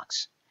 3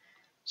 blocks.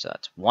 So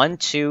that's 1,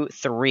 2,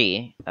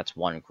 3. That's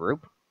 1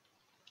 group.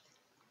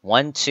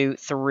 1, 2,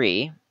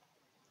 3.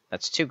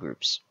 That's 2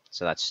 groups.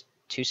 So that's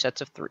 2 sets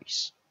of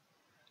 3s.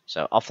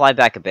 So I'll fly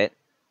back a bit,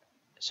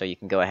 so you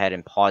can go ahead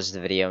and pause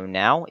the video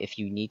now if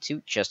you need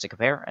to, just to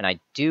compare. And I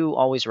do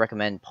always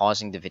recommend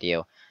pausing the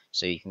video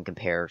so you can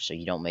compare, so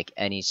you don't make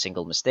any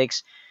single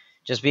mistakes.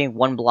 Just being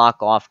 1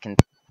 block off can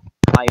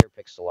tie your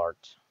pixel art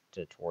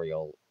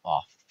tutorial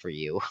off for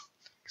you.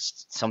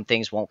 Some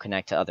things won't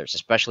connect to others,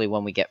 especially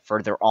when we get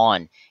further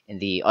on in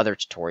the other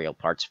tutorial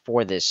parts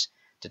for this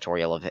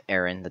tutorial of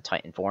Eren, the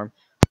Titan form.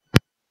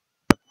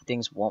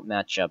 Things won't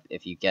match up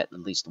if you get at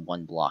least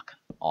 1 block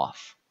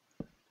off.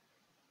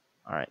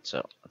 Alright,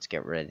 so let's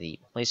get rid of the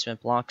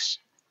placement blocks.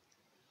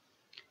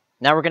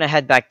 Now we're going to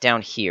head back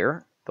down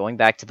here, going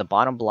back to the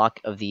bottom block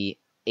of the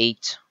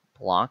 8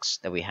 blocks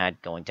that we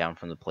had going down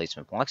from the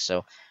placement blocks.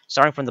 So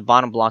starting from the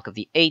bottom block of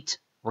the 8,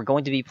 we're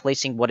going to be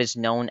placing what is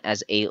known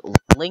as a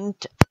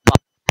linked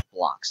up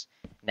blocks.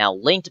 Now,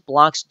 linked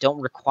blocks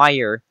don't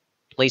require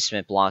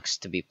placement blocks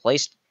to be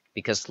placed.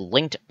 because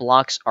linked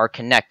blocks are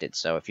connected.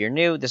 So if you're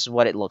new, this is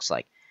what it looks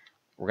like.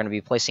 We're going to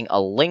be placing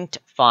a linked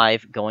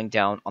 5 going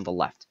down on the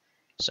left.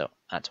 So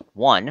that's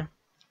 1,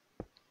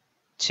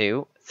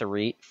 2,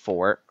 3,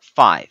 4,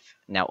 5.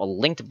 Now, a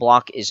linked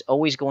block is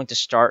always going to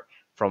start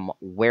from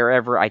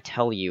wherever I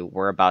tell you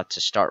we're about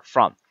to start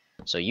from.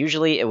 So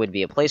usually it would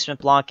be a placement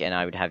block, and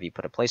I would have you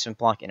put a placement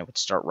block, and it would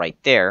start right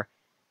there,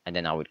 and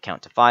then I would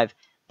count to 5.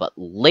 But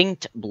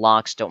linked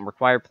blocks don't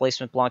require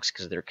placement blocks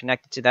because they're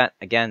connected to that.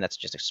 Again, that's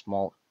just a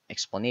small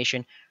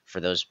explanation for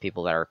those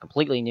people that are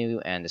completely new,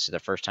 and this is the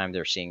first time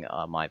they're seeing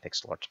my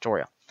pixel art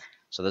tutorial.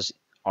 So those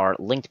are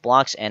linked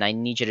blocks, and I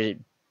need you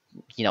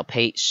to,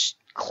 pay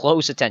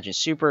close attention,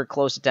 super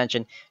close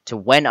attention to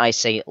when I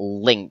say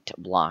linked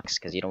blocks,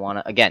 because you don't want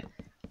to, again,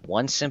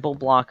 one simple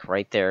block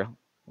right there,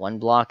 one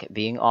block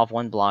being off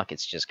one block,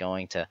 it's just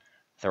going to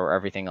throw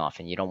everything off,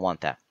 and you don't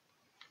want that.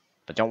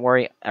 But don't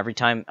worry, every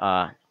time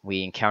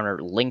we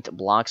encounter linked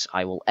blocks,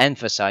 I will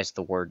emphasize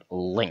the word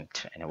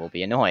linked, and it will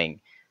be annoying,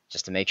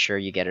 just to make sure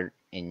you get it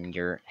in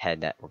your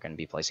head that we're going to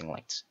be placing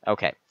links.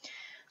 Okay,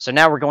 so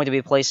now we're going to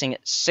be placing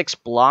 6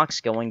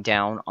 blocks going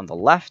down on the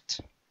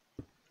left.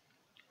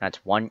 That's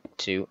 1,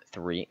 2,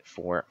 3,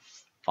 4,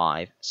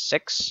 5,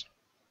 6.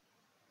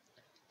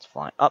 Let's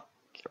fly up,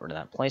 get rid of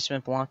that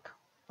placement block.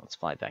 Let's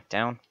fly back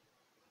down.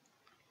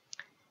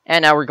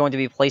 And now we're going to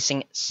be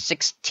placing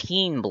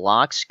 16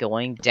 blocks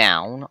going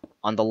down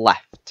on the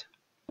left.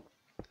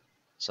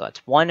 So that's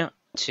 1,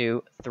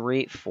 2,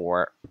 3,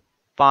 4,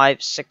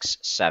 5, 6,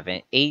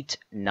 7, 8,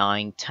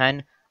 9,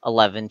 10,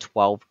 11,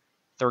 12,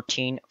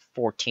 13,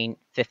 14,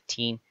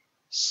 15,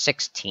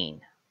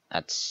 16.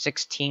 That's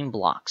 16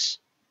 blocks.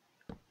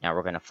 Now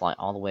we're going to fly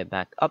all the way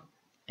back up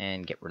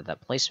and get rid of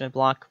that placement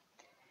block.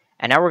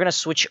 And now we're going to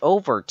switch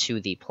over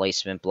to the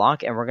placement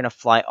block, and we're going to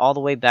fly all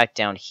the way back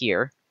down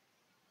here.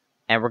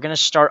 And we're going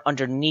to start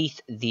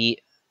underneath the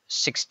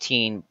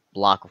 16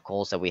 block of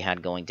coals that we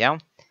had going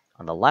down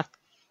on the left.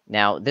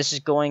 Now, this is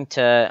going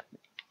to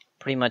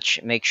pretty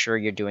much make sure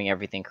you're doing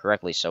everything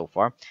correctly so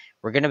far.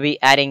 We're going to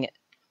be adding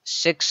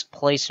 6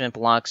 placement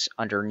blocks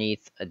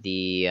underneath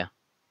the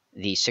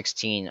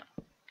 16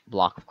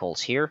 block of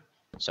coals here.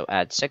 So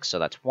add 6, so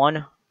that's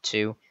 1,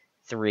 2,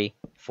 3,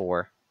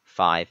 4,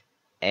 5,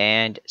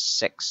 and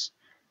 6.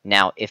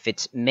 Now, if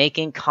it's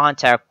making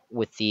contact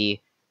with the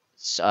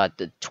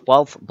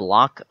 12th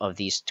block of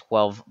these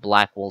 12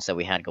 black wools that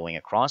we had going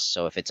across,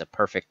 so if it's a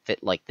perfect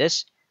fit like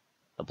this,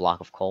 the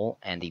block of coal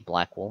and the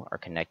black wool are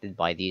connected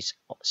by these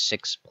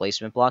 6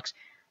 placement blocks,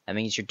 that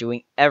means you're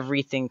doing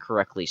everything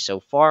correctly so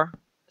far.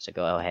 So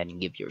go ahead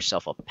and give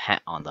yourself a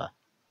pat on the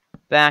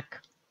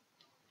back.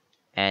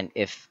 And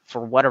if,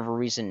 for whatever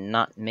reason,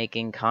 not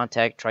making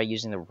contact, try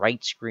using the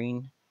right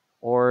screen,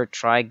 or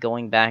try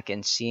going back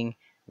and seeing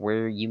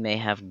where you may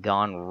have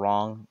gone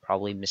wrong,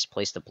 probably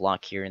misplaced a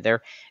block here and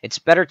there. It's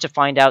better to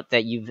find out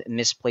that you've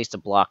misplaced a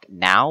block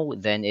now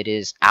than it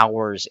is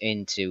hours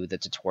into the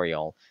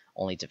tutorial,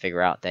 only to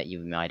figure out that you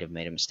might have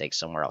made a mistake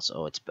somewhere else.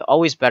 So it's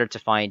always better to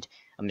find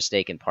a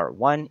mistake in part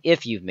 1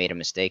 if you've made a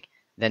mistake,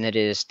 than it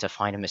is to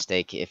find a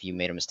mistake if you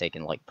made a mistake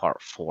in, like,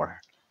 part 4.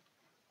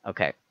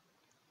 Okay.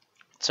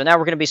 So now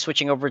we're going to be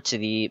switching over to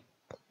the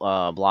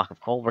block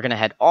of coal. We're going to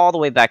head all the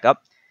way back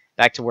up,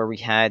 back to where we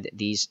had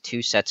these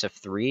 2 sets of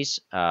 3s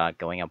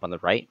going up on the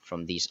right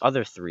from these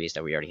other 3s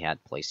that we already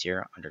had placed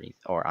here underneath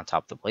or on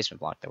top of the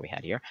placement block that we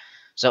had here.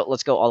 So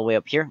let's go all the way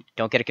up here.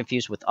 Don't get it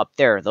confused with up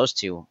there. Those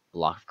 2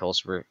 block of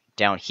coals were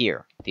down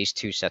here, these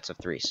 2 sets of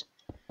 3s.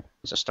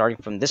 So starting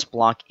from this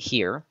block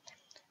here,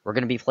 we're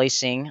going to be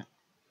placing,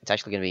 it's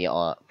actually going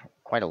to be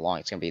quite a long,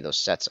 it's going to be those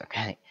sets,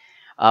 okay?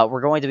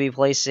 We're going to be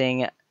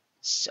placing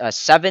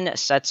 7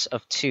 sets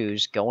of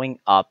 2s going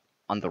up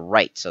on the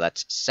right. So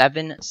that's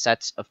 7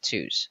 sets of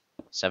 2s.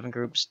 7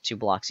 groups, 2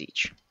 blocks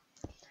each.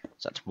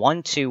 So that's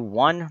 1, 2,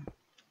 1,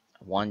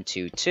 1,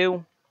 2,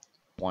 2,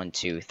 1,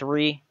 2,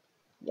 3,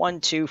 1,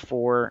 2,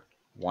 4,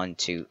 1,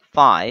 2,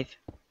 5,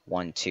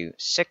 1, 2,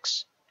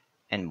 6,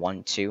 and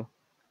 1, 2,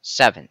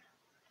 7.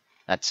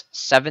 That's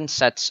 7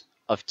 sets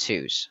of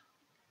 2s.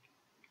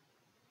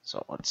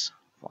 So let's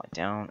fly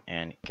down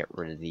and get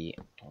rid of the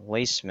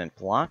placement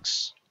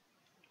blocks.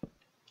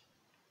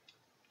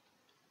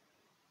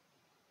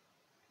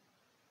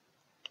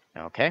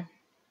 Okay.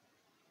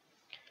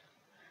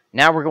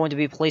 Now we're going to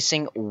be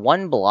placing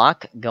 1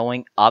 block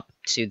going up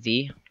to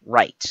the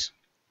right.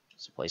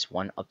 So place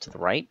 1 up to the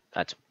right.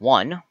 That's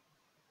 1.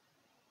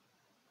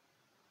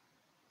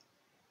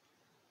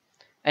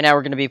 And now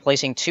we're going to be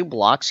placing 2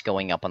 blocks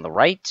going up on the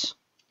right.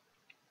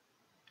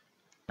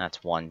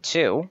 That's 1,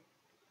 2.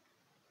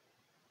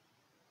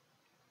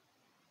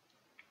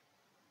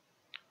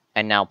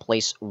 And now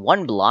place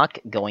 1 block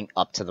going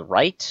up to the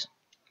right.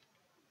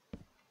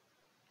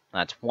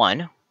 That's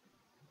 1.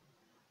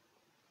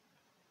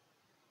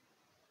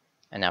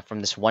 And now from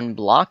this 1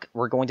 block,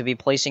 we're going to be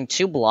placing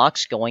 2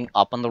 blocks going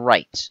up on the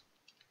right.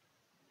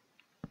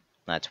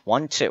 That's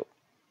 1, 2.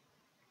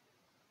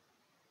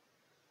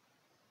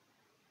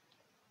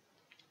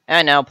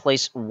 And now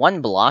place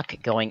 1 block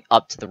going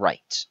up to the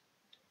right.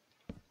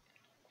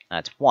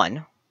 That's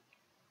 1.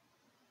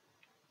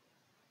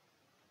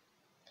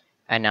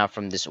 And now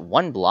from this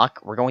one block,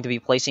 we're going to be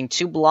placing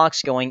 2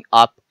 blocks going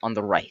up on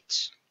the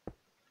right.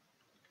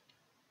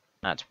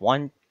 That's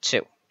 1,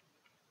 2.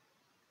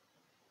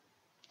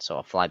 So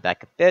I'll fly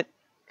back a bit,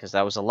 because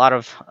that was a lot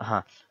of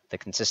the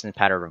consistent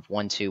pattern of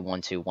 1, 2,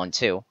 1, 2, 1,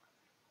 2.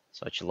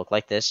 So it should look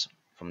like this.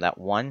 From that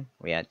 1,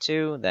 we had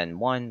 2, then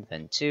 1,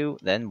 then 2,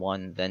 then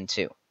 1, then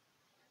 2.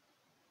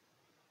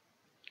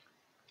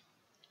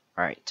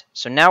 Alright,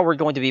 so now we're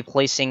going to be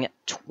placing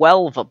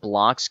 12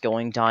 blocks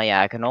going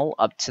diagonal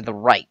up to the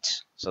right.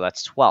 So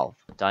that's 12.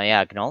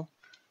 Diagonal.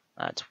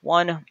 That's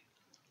 1,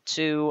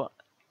 2,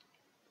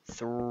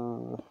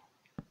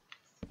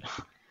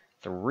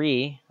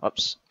 3.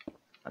 Oops.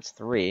 That's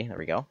 3. There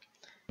we go.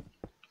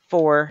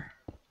 4,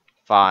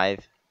 5,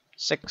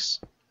 6,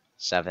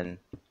 7,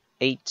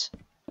 8,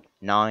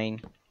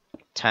 9,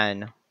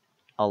 10,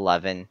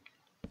 11,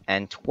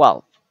 and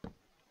 12.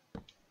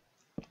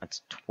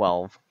 That's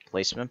 12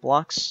 placement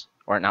blocks.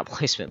 Or not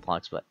placement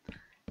blocks, but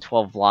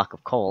 12 block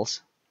of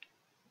coals.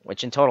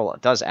 Which in total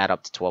does add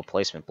up to 12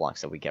 placement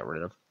blocks that we get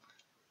rid of.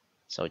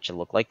 So it should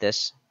look like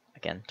this.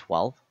 Again,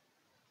 12.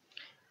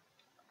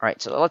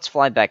 Alright, so let's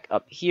fly back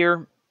up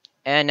here.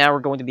 And now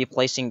we're going to be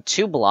placing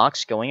 2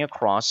 blocks going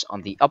across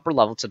on the upper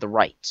level to the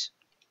right.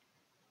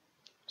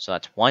 So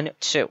that's 1,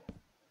 2.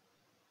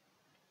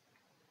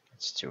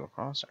 That's 2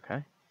 across,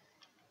 okay.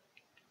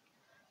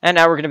 And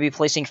now we're going to be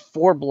placing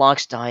 4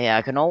 blocks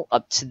diagonal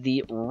up to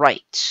the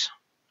right.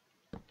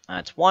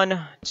 That's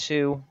 1,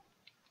 2,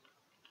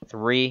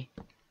 3,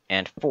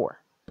 and 4.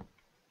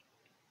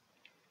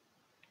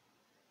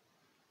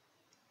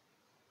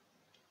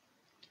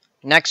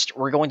 Next,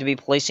 we're going to be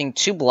placing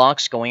 2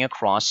 blocks going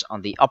across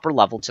on the upper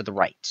level to the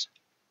right.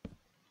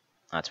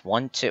 That's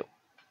 1, 2.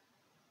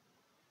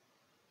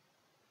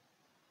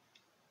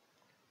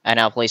 And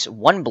now place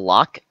 1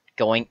 block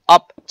going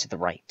up to the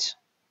right.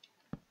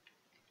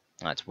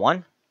 That's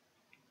 1.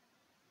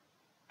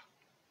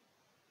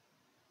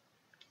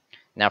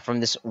 Now from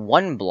this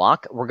 1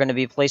 block, we're going to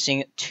be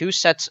placing 2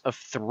 sets of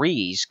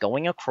 3s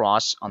going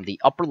across on the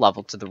upper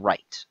level to the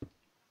right.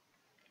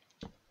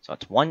 So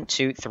it's 1,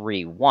 2,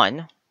 3,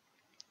 1.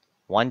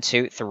 1,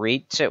 2, 3,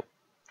 2.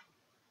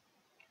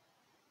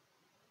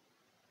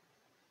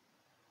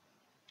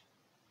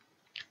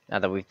 Now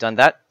that we've done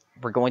that,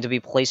 we're going to be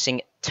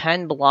placing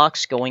 10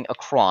 blocks going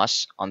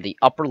across on the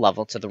upper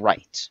level to the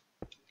right.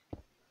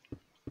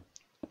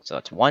 So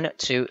that's 1,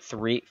 2,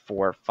 3,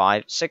 4,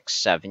 5, 6,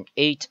 7,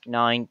 8,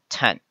 9,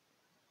 10.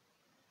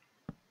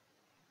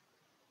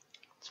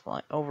 Let's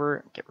fly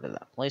over, get rid of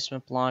that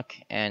placement block,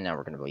 and now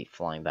we're going to be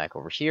flying back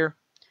over here.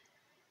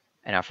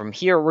 And now from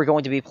here, we're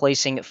going to be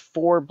placing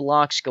 4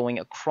 blocks going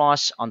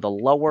across on the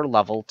lower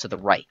level to the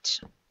right.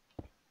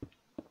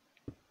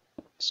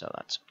 So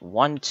that's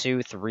 1,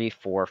 2, 3,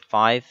 4,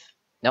 5.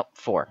 Nope,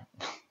 4.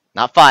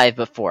 Not 5,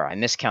 but 4. I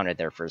miscounted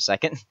there for a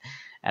second.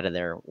 Added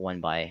there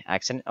 1 by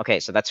accident. Okay,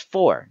 so that's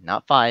 4,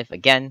 not 5.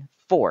 Again,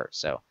 4.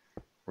 So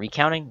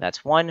recounting,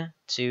 that's 1,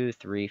 2,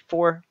 3,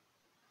 4.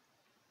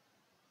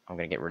 I'm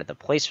going to get rid of the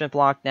placement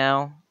block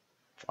now.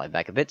 Fly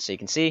back a bit so you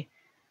can see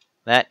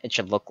that it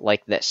should look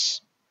like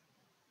this.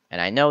 And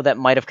I know that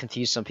might have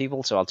confused some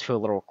people, so I'll do a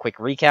little quick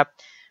recap.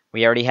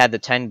 We already had the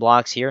 10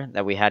 blocks here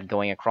that we had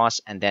going across,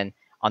 and then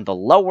on the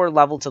lower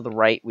level to the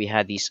right, we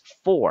had these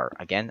 4.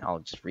 Again, I'll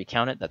just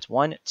recount it. That's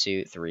 1,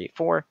 2, 3,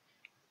 4.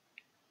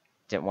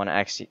 Didn't want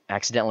to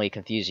accidentally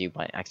confuse you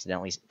by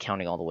accidentally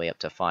counting all the way up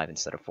to 5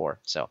 instead of 4.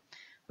 So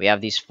we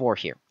have these 4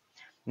 here.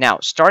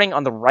 Now, starting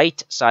on the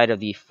right side of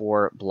the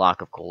 4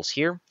 block of coals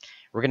here,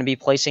 we're going to be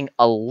placing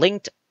a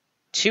linked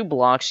 2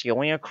 blocks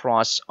going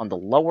across on the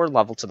lower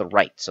level to the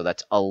right. So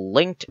that's a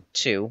linked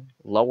 2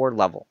 lower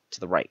level to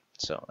the right.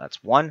 So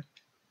that's 1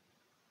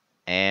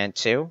 and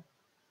 2.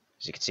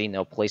 As you can see,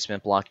 no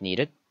placement block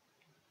needed.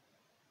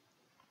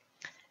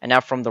 And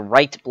now from the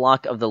right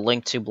block of the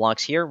linked 2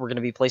 blocks here, we're going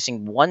to be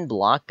placing 1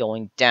 block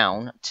going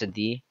down to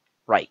the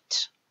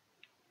right.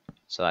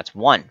 So that's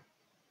 1.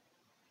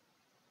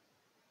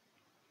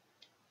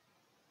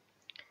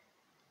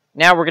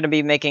 Now we're going to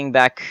be making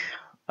back,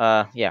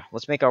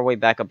 let's make our way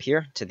back up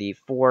here to the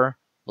 4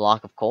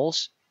 block of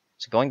coals.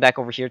 So going back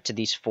over here to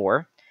these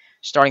 4,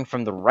 starting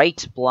from the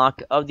right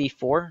block of the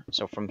 4,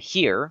 so from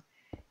here,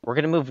 we're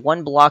going to move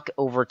 1 block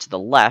over to the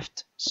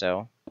left.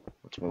 So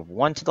let's move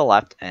 1 to the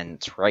left, and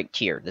it's right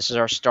here. This is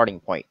our starting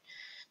point.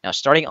 Now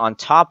starting on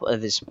top of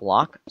this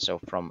block, so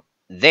from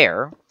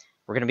there,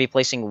 we're going to be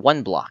placing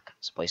 1 block.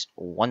 So place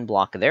 1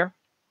 block there.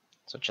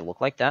 So it should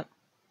look like that.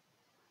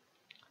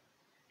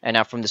 And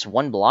now from this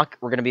 1 block,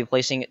 we're going to be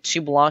placing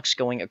 2 blocks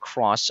going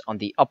across on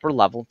the upper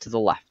level to the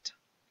left.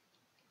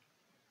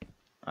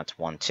 That's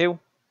 1, 2.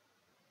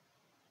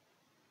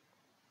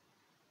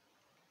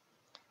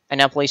 And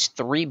now place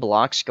 3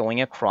 blocks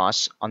going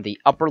across on the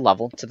upper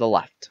level to the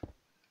left.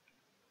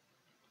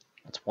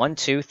 That's 1,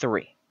 2,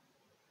 3.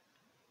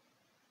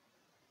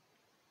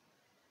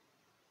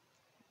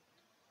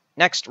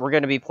 Next, we're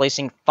going to be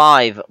placing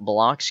 5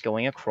 blocks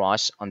going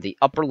across on the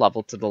upper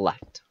level to the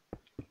left.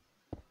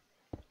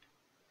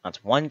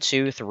 That's 1,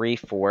 2, 3,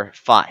 4,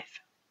 5.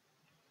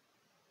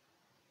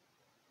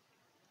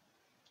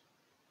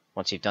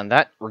 Once you've done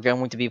that, we're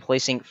going to be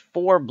placing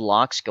 4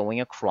 blocks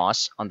going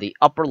across on the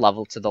upper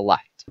level to the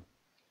left.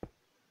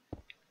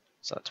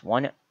 So that's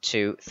 1,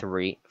 2,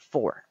 3,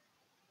 4.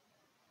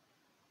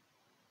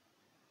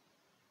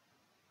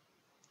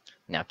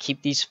 Now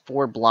keep these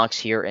 4 blocks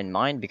here in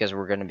mind because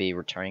we're going to be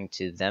returning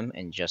to them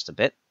in just a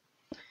bit.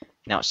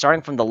 Now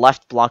starting from the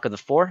left block of the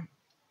 4,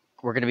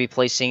 we're going to be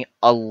placing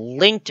a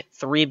linked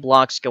 3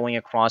 blocks going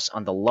across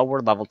on the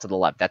lower level to the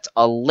left. That's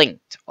a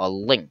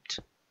linked.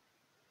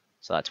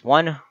 So that's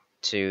 1,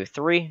 2,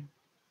 3.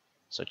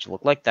 So it should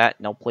look like that.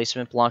 No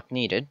placement block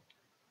needed.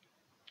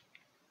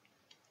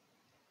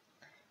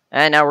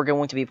 And now we're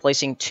going to be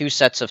placing 2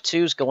 sets of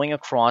 2s going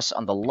across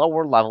on the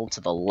lower level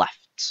to the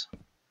left.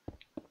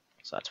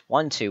 So that's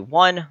 1, 2,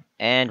 1,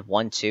 and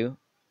 1, 2,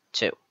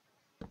 2.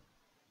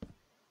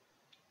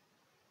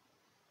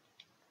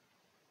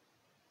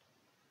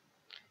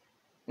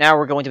 Now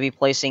we're going to be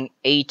placing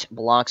 8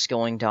 blocks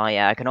going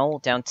diagonal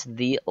down to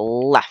the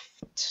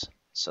left.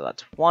 So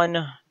that's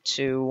 1,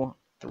 2,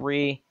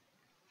 3,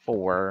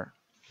 4,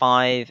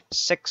 5,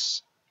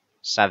 6,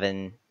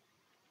 7,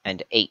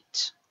 and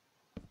 8.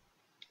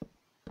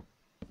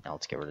 Now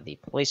let's get rid of the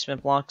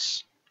placement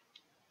blocks.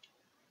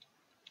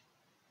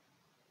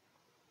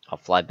 I'll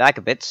fly back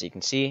a bit so you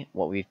can see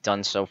what we've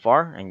done so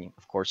far. And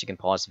of course you can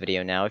pause the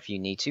video now if you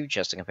need to,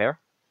 just to compare.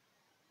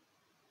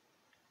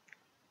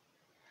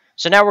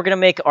 So now we're going to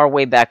make our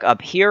way back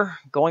up here.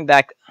 Going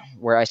back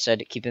where I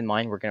said, keep in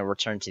mind, we're going to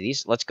return to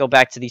these. Let's go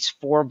back to these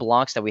 4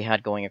 blocks that we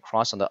had going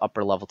across on the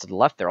upper level to the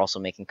left. They're also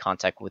making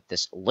contact with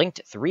this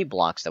linked 3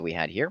 blocks that we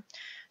had here.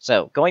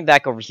 So going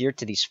back over here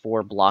to these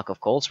 4 block of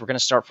coals, we're going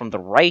to start from the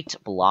right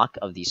block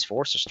of these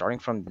 4. So starting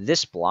from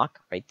this block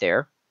right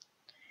there,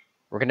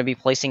 we're going to be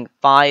placing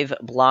 5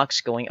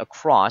 blocks going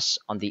across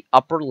on the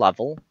upper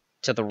level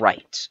to the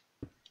right.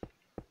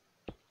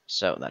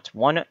 So that's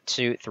 1,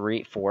 2,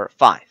 3, 4,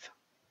 5.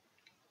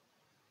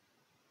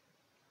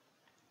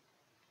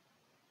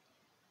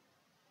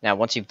 Now,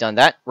 once you've done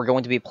that, we're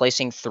going to be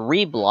placing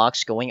 3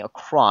 blocks going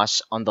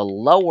across on the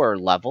lower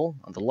level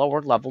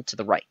to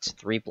the right.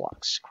 3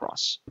 blocks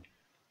across.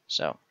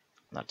 So,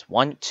 that's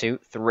 1, 2,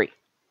 3.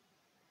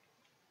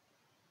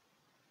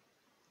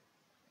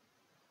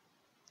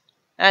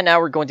 And now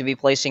we're going to be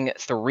placing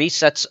 3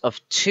 sets of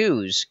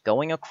 2s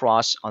going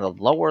across on the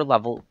lower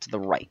level to the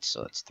right.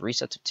 So, that's 3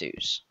 sets of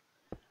 2s.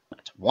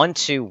 That's 1,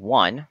 2,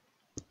 1,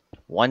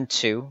 1,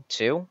 2,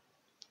 2,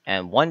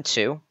 and 1,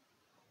 2.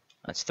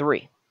 That's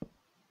 3.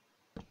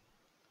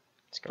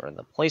 Let's get rid of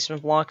the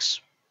placement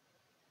blocks.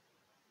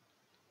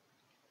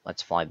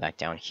 Let's fly back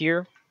down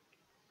here.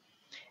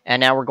 And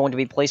now we're going to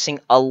be placing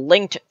a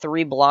linked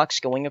 3 blocks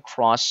going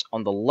across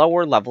on the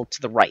lower level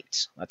to the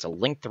right. That's a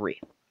linked 3.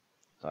 So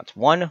that's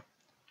 1,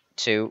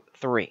 2,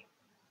 3.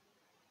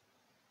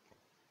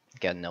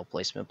 Again, no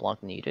placement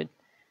block needed.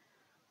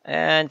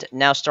 And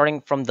now starting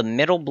from the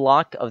middle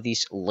block of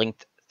these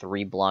linked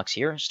 3 blocks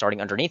here,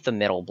 starting underneath the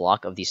middle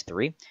block of these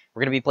 3, we're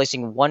going to be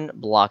placing 1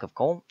 block of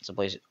coal. So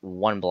place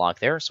 1 block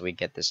there so we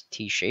get this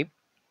T shape.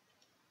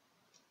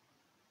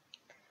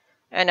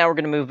 And now we're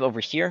going to move over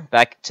here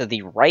back to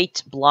the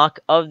right block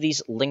of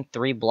these linked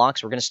 3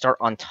 blocks. We're going to start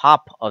on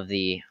top of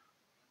the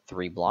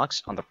 3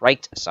 blocks on the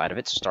right side of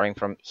it. So starting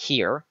from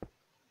here,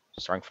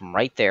 starting from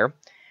right there,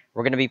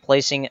 we're going to be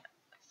placing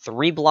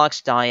 3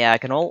 blocks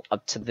diagonal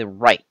up to the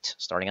right,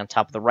 starting on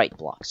top of the right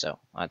block. So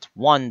that's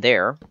 1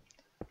 there.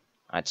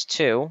 That's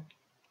 2,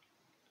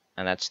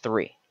 and that's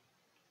 3.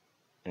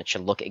 And it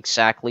should look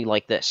exactly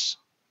like this,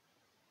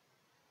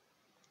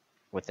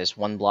 with this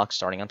 1 block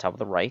starting on top of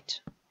the right.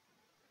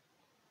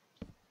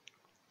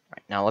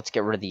 Alright, now let's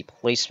get rid of the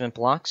placement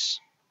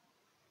blocks,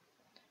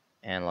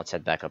 and let's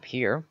head back up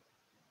here.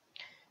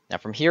 Now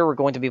from here, we're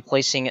going to be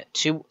placing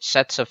 2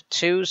 sets of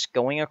 2s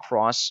going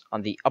across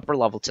on the upper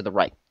level to the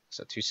right.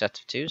 So 2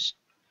 sets of 2s.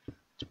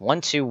 It's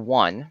 1, 2,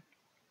 1,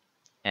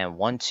 and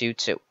 1, 2,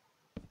 2.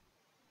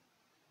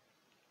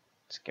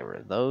 Let's get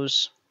rid of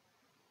those.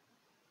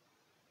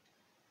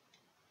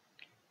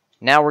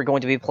 Now we're going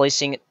to be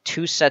placing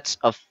 2 sets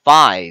of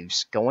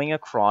 5s going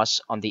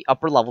across on the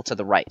upper level to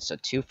the right. So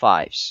 2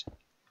 5s.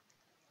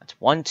 That's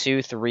 1,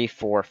 2, 3,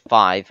 4,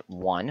 5,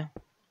 1.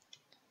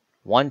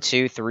 1,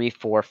 2, 3,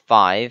 4,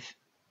 5,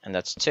 and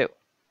that's 2.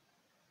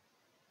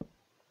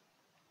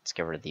 Let's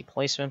get rid of the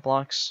placement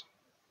blocks.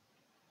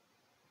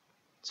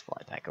 Let's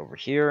fly back over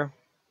here.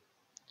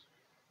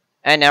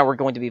 And now we're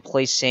going to be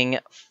placing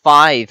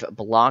 5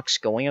 blocks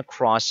going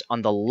across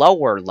on the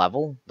lower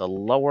level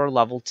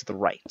to the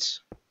right.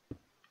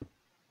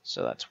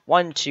 So that's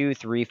 1, 2,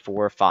 3,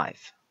 4,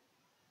 5.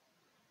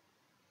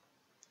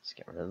 Let's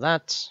get rid of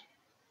that.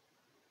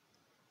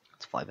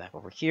 Let's fly back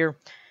over here.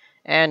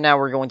 And now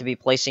we're going to be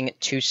placing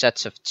 2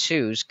 sets of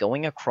 2s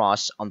going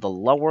across on the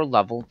lower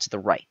level to the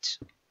right.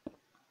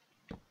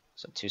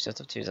 So 2 sets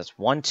of 2s, that's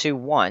 1, 2,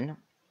 1,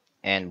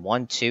 and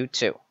 1, 2,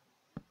 2.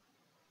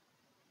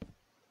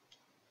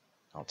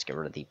 Let's get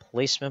rid of the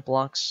placement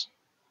blocks.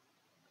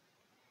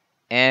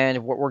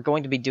 And what we're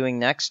going to be doing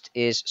next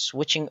is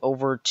switching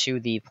over to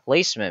the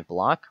placement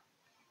block.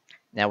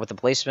 Now with the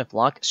placement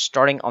block,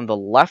 starting on the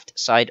left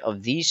side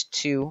of these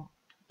two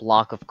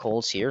block of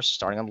coals here,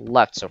 starting on the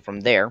left, so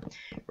from there,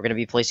 we're going to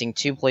be placing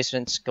two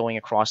placements going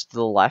across to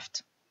the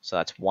left. So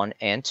that's 1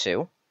 and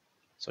 2.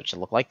 So it should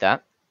look like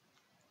that.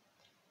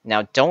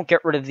 Now don't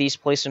get rid of these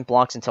placement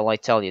blocks until I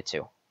tell you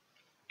to.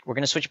 We're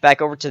going to switch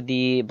back over to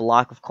the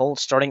block of coal,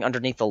 starting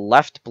underneath the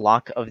left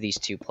block of these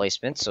two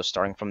placements. So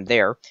starting from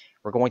there,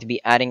 we're going to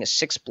be adding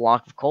 6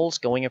 block of coals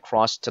going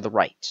across to the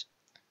right.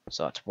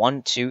 So that's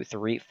 1, 2,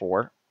 3,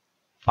 4,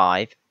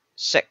 5,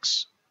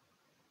 6.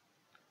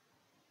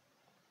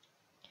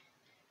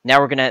 Now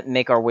we're going to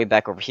make our way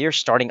back over here,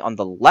 starting on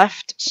the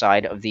left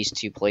side of these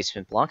two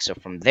placement blocks. So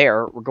from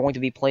there, we're going to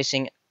be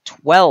placing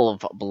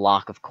 12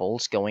 block of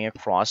coals going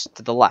across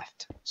to the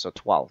left. So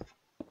 12.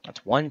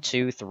 That's 1,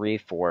 2, 3,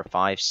 4,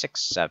 5,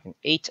 6, 7,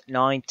 8,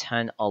 9,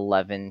 10,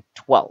 11,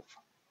 12.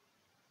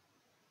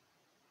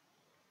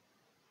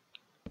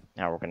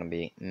 Now we're going to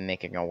be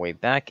making our way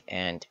back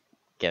and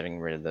getting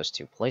rid of those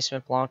two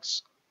placement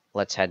blocks.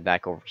 Let's head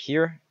back over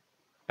here,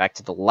 back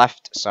to the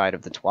left side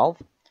of the 12.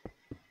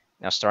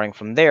 Now starting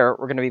from there,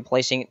 we're going to be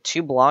placing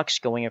 2 blocks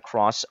going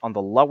across on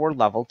the lower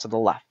level to the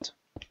left.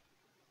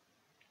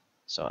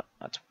 So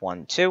that's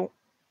 1, 2.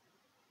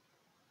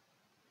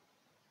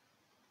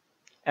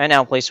 And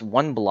now place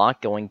 1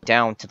 block going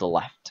down to the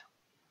left.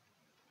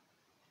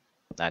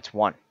 That's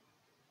 1.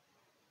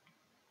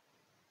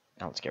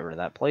 Now let's get rid of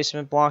that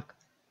placement block.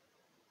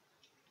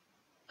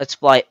 Let's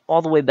fly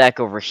all the way back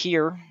over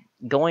here,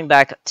 going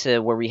back to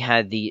where we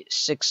had the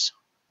 6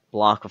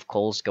 block of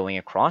coals going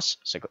across.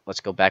 So let's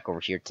go back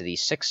over here to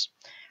these 6.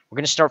 We're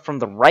going to start from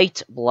the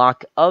right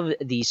block of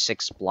these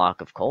 6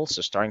 block of coals.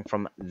 So starting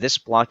from this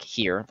block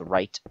here, the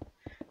right,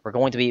 we're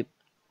going to be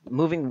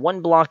moving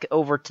 1 block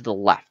over to the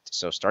left.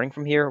 So starting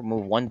from here,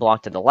 move 1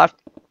 block to the left.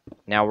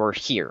 Now we're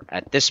here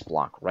at this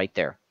block right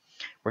there.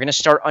 We're going to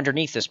start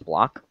underneath this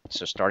block.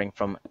 So starting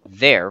from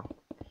there,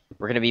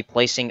 we're going to be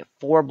placing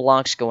 4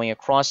 blocks going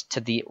across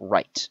to the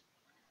right.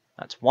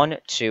 That's 1,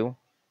 2,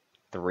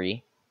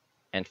 3,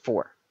 and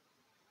 4.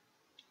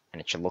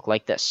 And it should look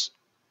like this.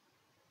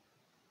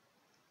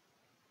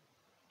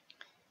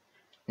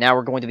 Now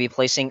we're going to be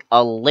placing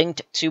a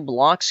linked 2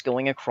 blocks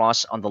going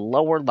across on the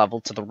lower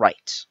level to the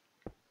right.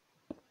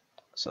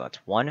 So that's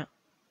 1.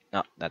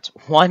 No, that's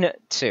 1,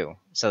 2.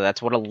 So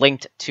that's what a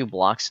linked 2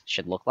 blocks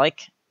should look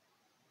like.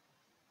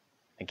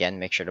 Again,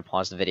 make sure to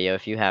pause the video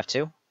if you have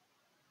to.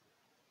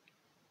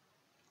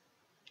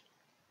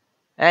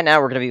 And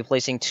now we're going to be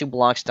placing 2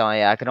 blocks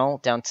diagonal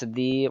down to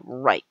the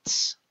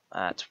right.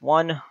 That's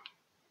 1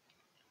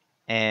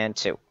 and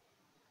 2.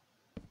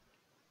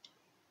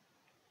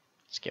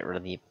 Let's get rid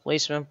of the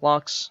placement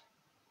blocks.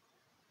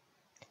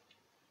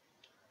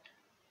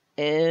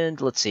 And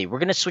let's see, we're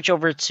going to switch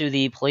over to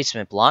the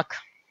placement block.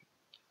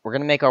 We're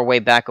going to make our way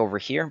back over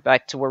here,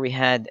 back to where we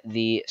had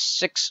the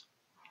 6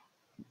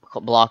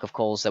 block of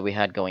coals that we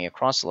had going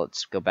across. So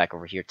let's go back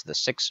over here to the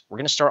 6. We're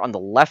going to start on the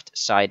left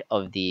side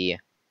of the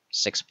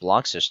 6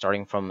 blocks. So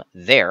starting from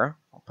there,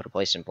 I'll put a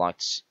placement block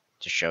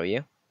to show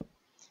you.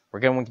 We're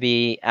going to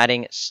be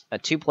adding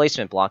 2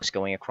 placement blocks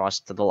going across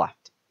to the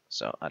left.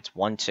 So that's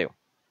 1, 2.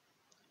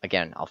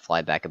 Again, I'll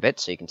fly back a bit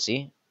so you can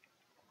see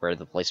where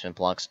the placement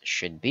blocks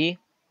should be.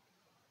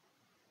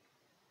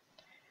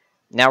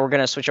 Now we're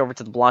going to switch over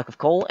to the block of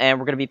coal, and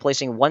we're going to be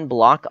placing 1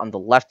 block on the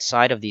left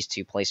side of these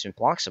 2 placement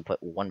blocks. So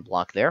put 1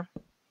 block there.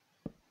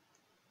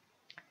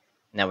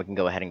 Now we can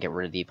go ahead and get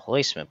rid of the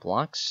placement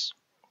blocks.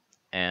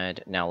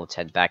 And now let's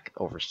head back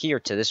over here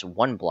to this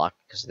 1 block,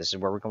 because this is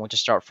where we're going to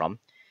start from.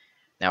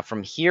 Now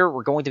from here,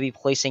 we're going to be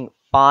placing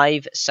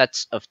 5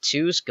 sets of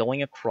 2s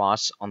going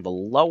across on the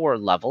lower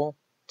level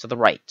to the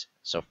right.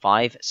 So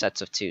 5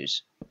 sets of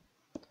 2s.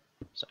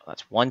 So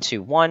that's 1,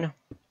 2, 1,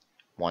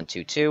 1,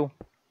 2, 2,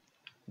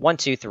 1,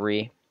 2,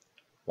 3,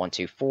 1,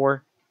 2,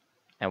 4,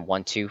 and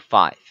 1, 2,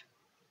 5.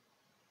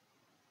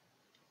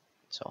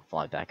 So I'll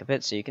fly back a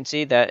bit so you can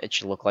see that it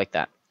should look like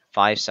that.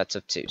 5 sets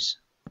of 2s.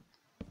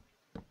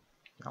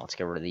 Now let's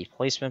get rid of the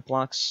placement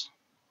blocks.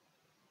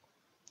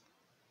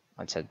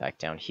 Let's head back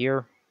down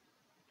here.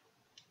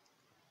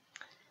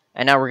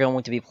 And now we're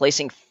going to be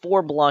placing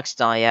 4 blocks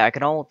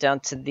diagonal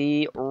down to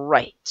the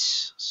right.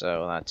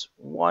 So that's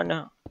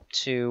 1,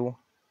 2,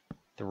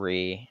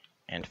 3,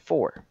 and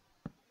 4.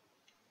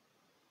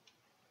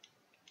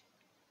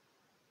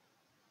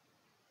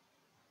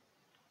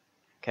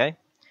 Okay.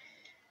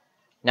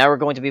 Now we're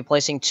going to be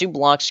placing 2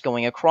 blocks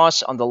going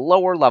across on the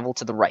lower level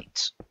to the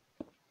right.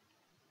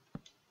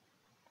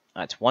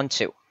 That's 1,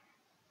 2.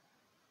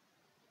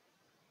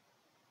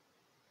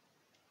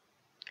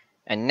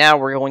 And now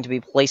we're going to be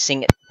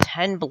placing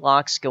 10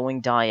 blocks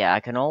going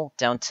diagonal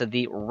down to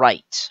the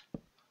right.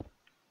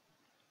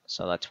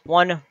 So that's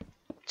 1,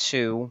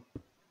 2,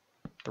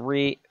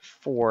 3,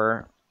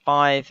 4,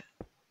 5,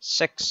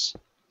 6,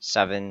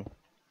 7,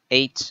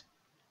 8,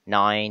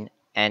 9,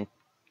 and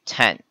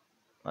 10.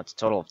 That's a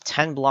total of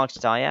 10 blocks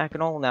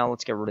diagonal. Now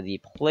let's get rid of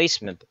the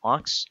placement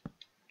blocks.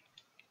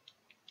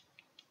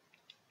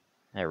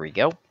 There we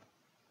go.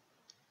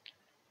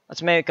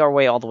 Let's make our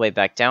way all the way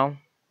back down.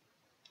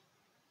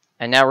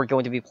 And now we're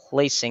going to be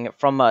placing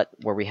from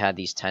where we had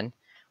these 10.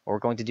 What we're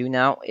going to do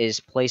now is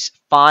place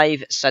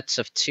 5 sets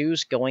of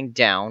 2s going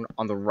down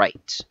on the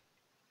right.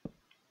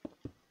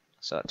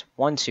 So that's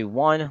 1, 2,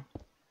 1,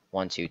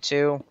 1, 2,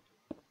 2,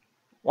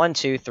 1,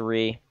 2,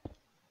 3,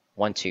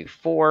 1, 2,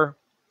 4,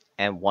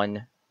 and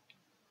 1,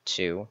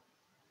 2,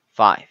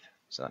 5.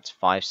 So that's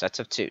 5 sets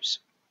of 2s.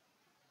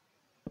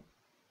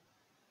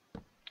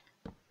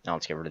 Now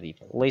let's get rid of the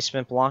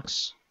placement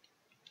blocks.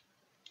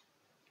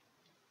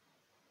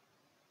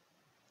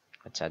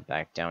 Let's head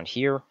back down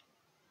here.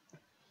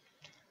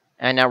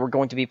 And now we're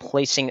going to be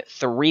placing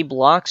 3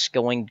 blocks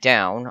going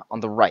down on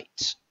the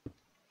right.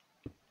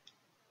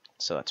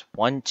 So that's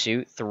 1,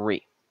 2,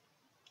 3.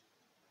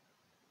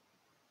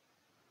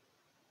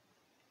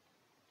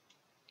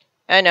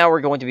 And now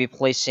we're going to be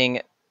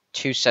placing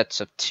 2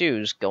 sets of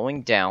 2s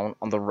going down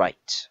on the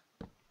right.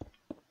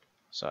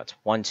 So that's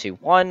 1, 2,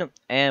 1,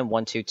 and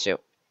 1, 2, 2.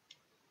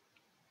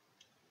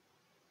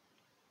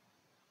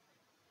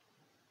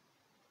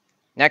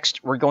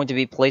 Next, we're going to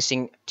be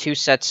placing 2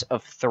 sets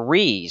of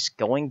 3s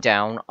going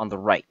down on the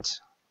right.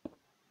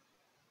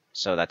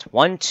 So that's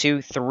 1,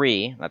 2,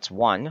 3, that's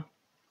 1,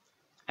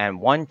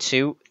 and 1,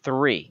 2,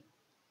 3,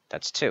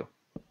 that's 2.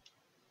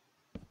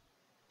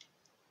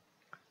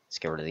 Let's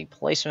get rid of the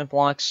placement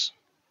blocks.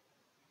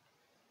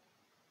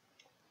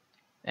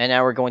 And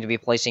now we're going to be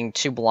placing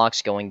 2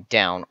 blocks going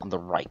down on the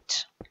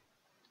right.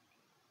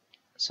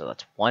 So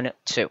that's 1,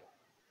 2.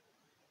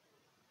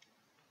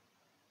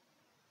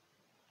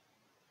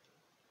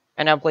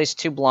 And now place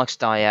 2 blocks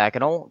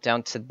diagonal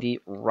down to the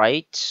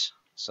right.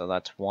 So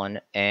that's 1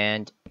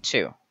 and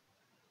 2.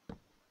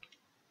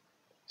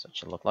 So it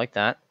should look like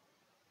that.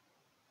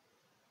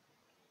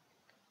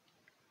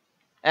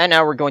 And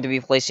now we're going to be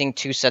placing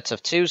 2 sets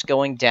of 2s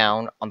going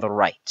down on the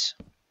right.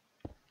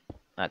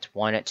 That's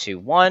 1, 2,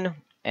 1,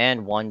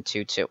 and 1,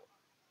 2, 2.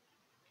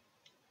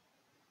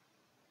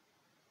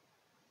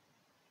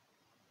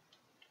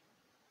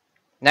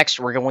 Next,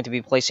 we're going to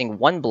be placing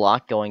 1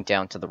 block going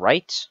down to the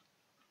right.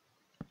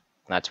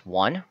 That's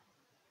 1.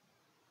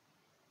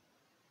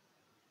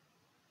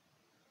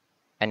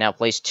 And now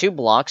place 2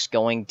 blocks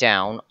going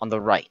down on the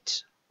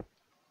right.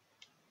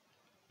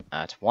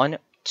 That's 1,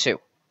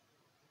 2.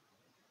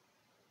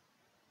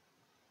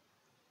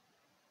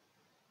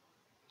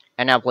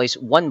 And now place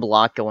 1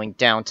 block going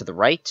down to the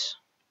right.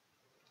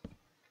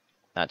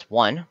 That's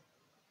 1.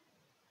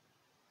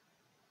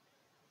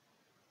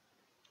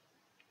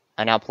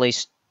 And now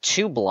place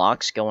 2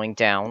 blocks going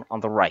down on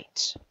the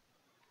right.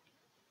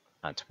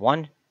 That's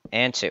 1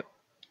 and 2.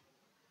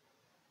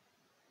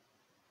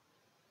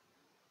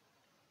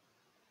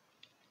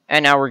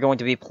 And now we're going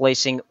to be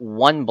placing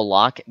 1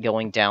 block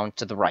going down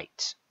to the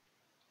right.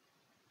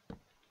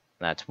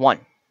 That's 1.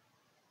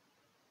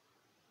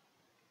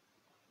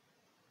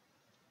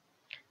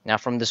 Now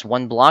from this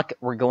 1 block,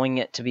 we're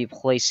going to be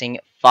placing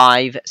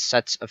 5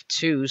 sets of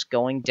 2s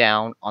going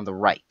down on the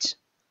right.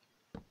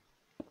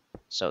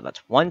 So that's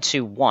 1,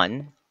 2,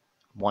 1,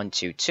 1,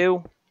 2,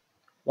 2,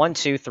 1,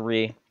 2,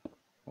 3,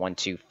 1,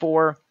 2,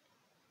 4,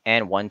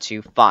 and 1,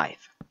 2,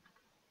 5.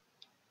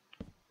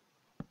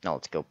 Now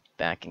let's go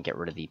back and get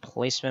rid of the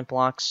placement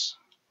blocks.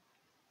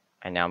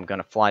 And now I'm going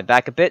to fly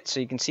back a bit so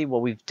you can see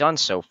what we've done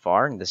so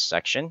far in this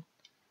section.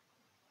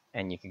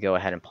 And you can go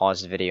ahead and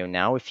pause the video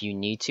now if you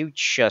need to,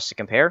 just to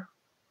compare.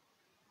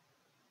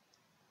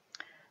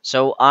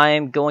 So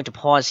I'm going to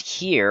pause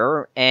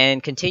here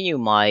and continue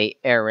my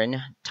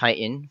Eren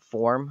Titan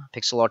form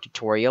pixel art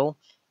tutorial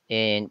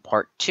in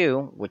part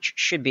 2, which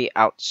should be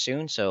out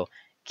soon, so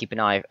keep an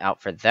eye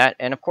out for that.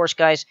 And of course,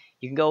 guys,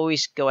 you can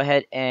always go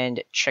ahead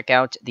and check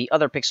out the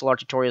other pixel art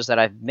tutorials that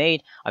I've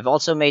made. I've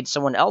also made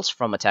someone else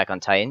from Attack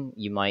on Titan.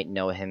 You might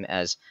know him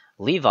as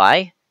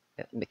Levi,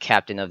 the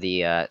captain of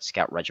the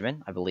Scout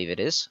Regiment, I believe it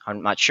is.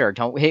 I'm not sure.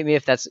 Don't hate me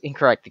if that's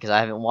incorrect, because I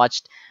haven't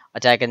watched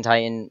Attack on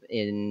Titan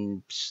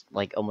in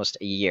like almost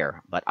a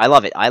year. But I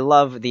love it. I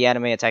love the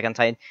anime Attack on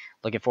Titan.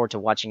 Looking forward to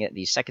watching it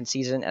the second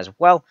season as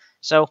well.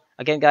 So,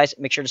 again, guys,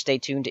 make sure to stay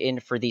tuned in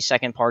for the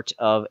second part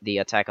of the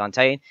Attack on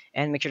Titan.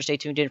 And make sure to stay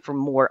tuned in for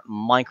more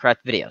Minecraft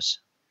videos.